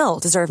 we still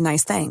deserve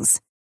nice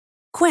things.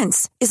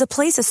 Quince is a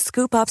place to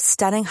scoop up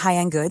stunning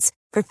high-end goods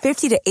for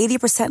 50 to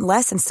 80%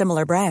 less than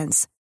similar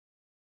brands.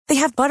 They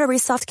have buttery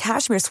soft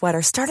cashmere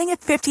sweaters starting at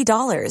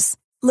 $50,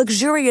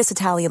 luxurious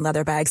Italian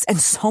leather bags,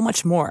 and so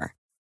much more.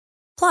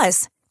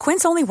 Plus,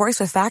 Quince only works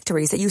with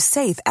factories that use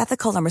safe,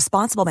 ethical, and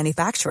responsible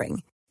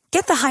manufacturing.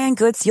 Get the high-end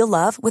goods you'll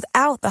love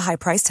without the high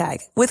price tag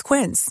with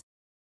Quince.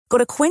 Go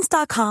to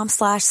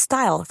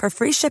quince.com/style for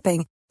free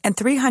shipping and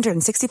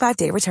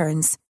 365-day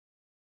returns.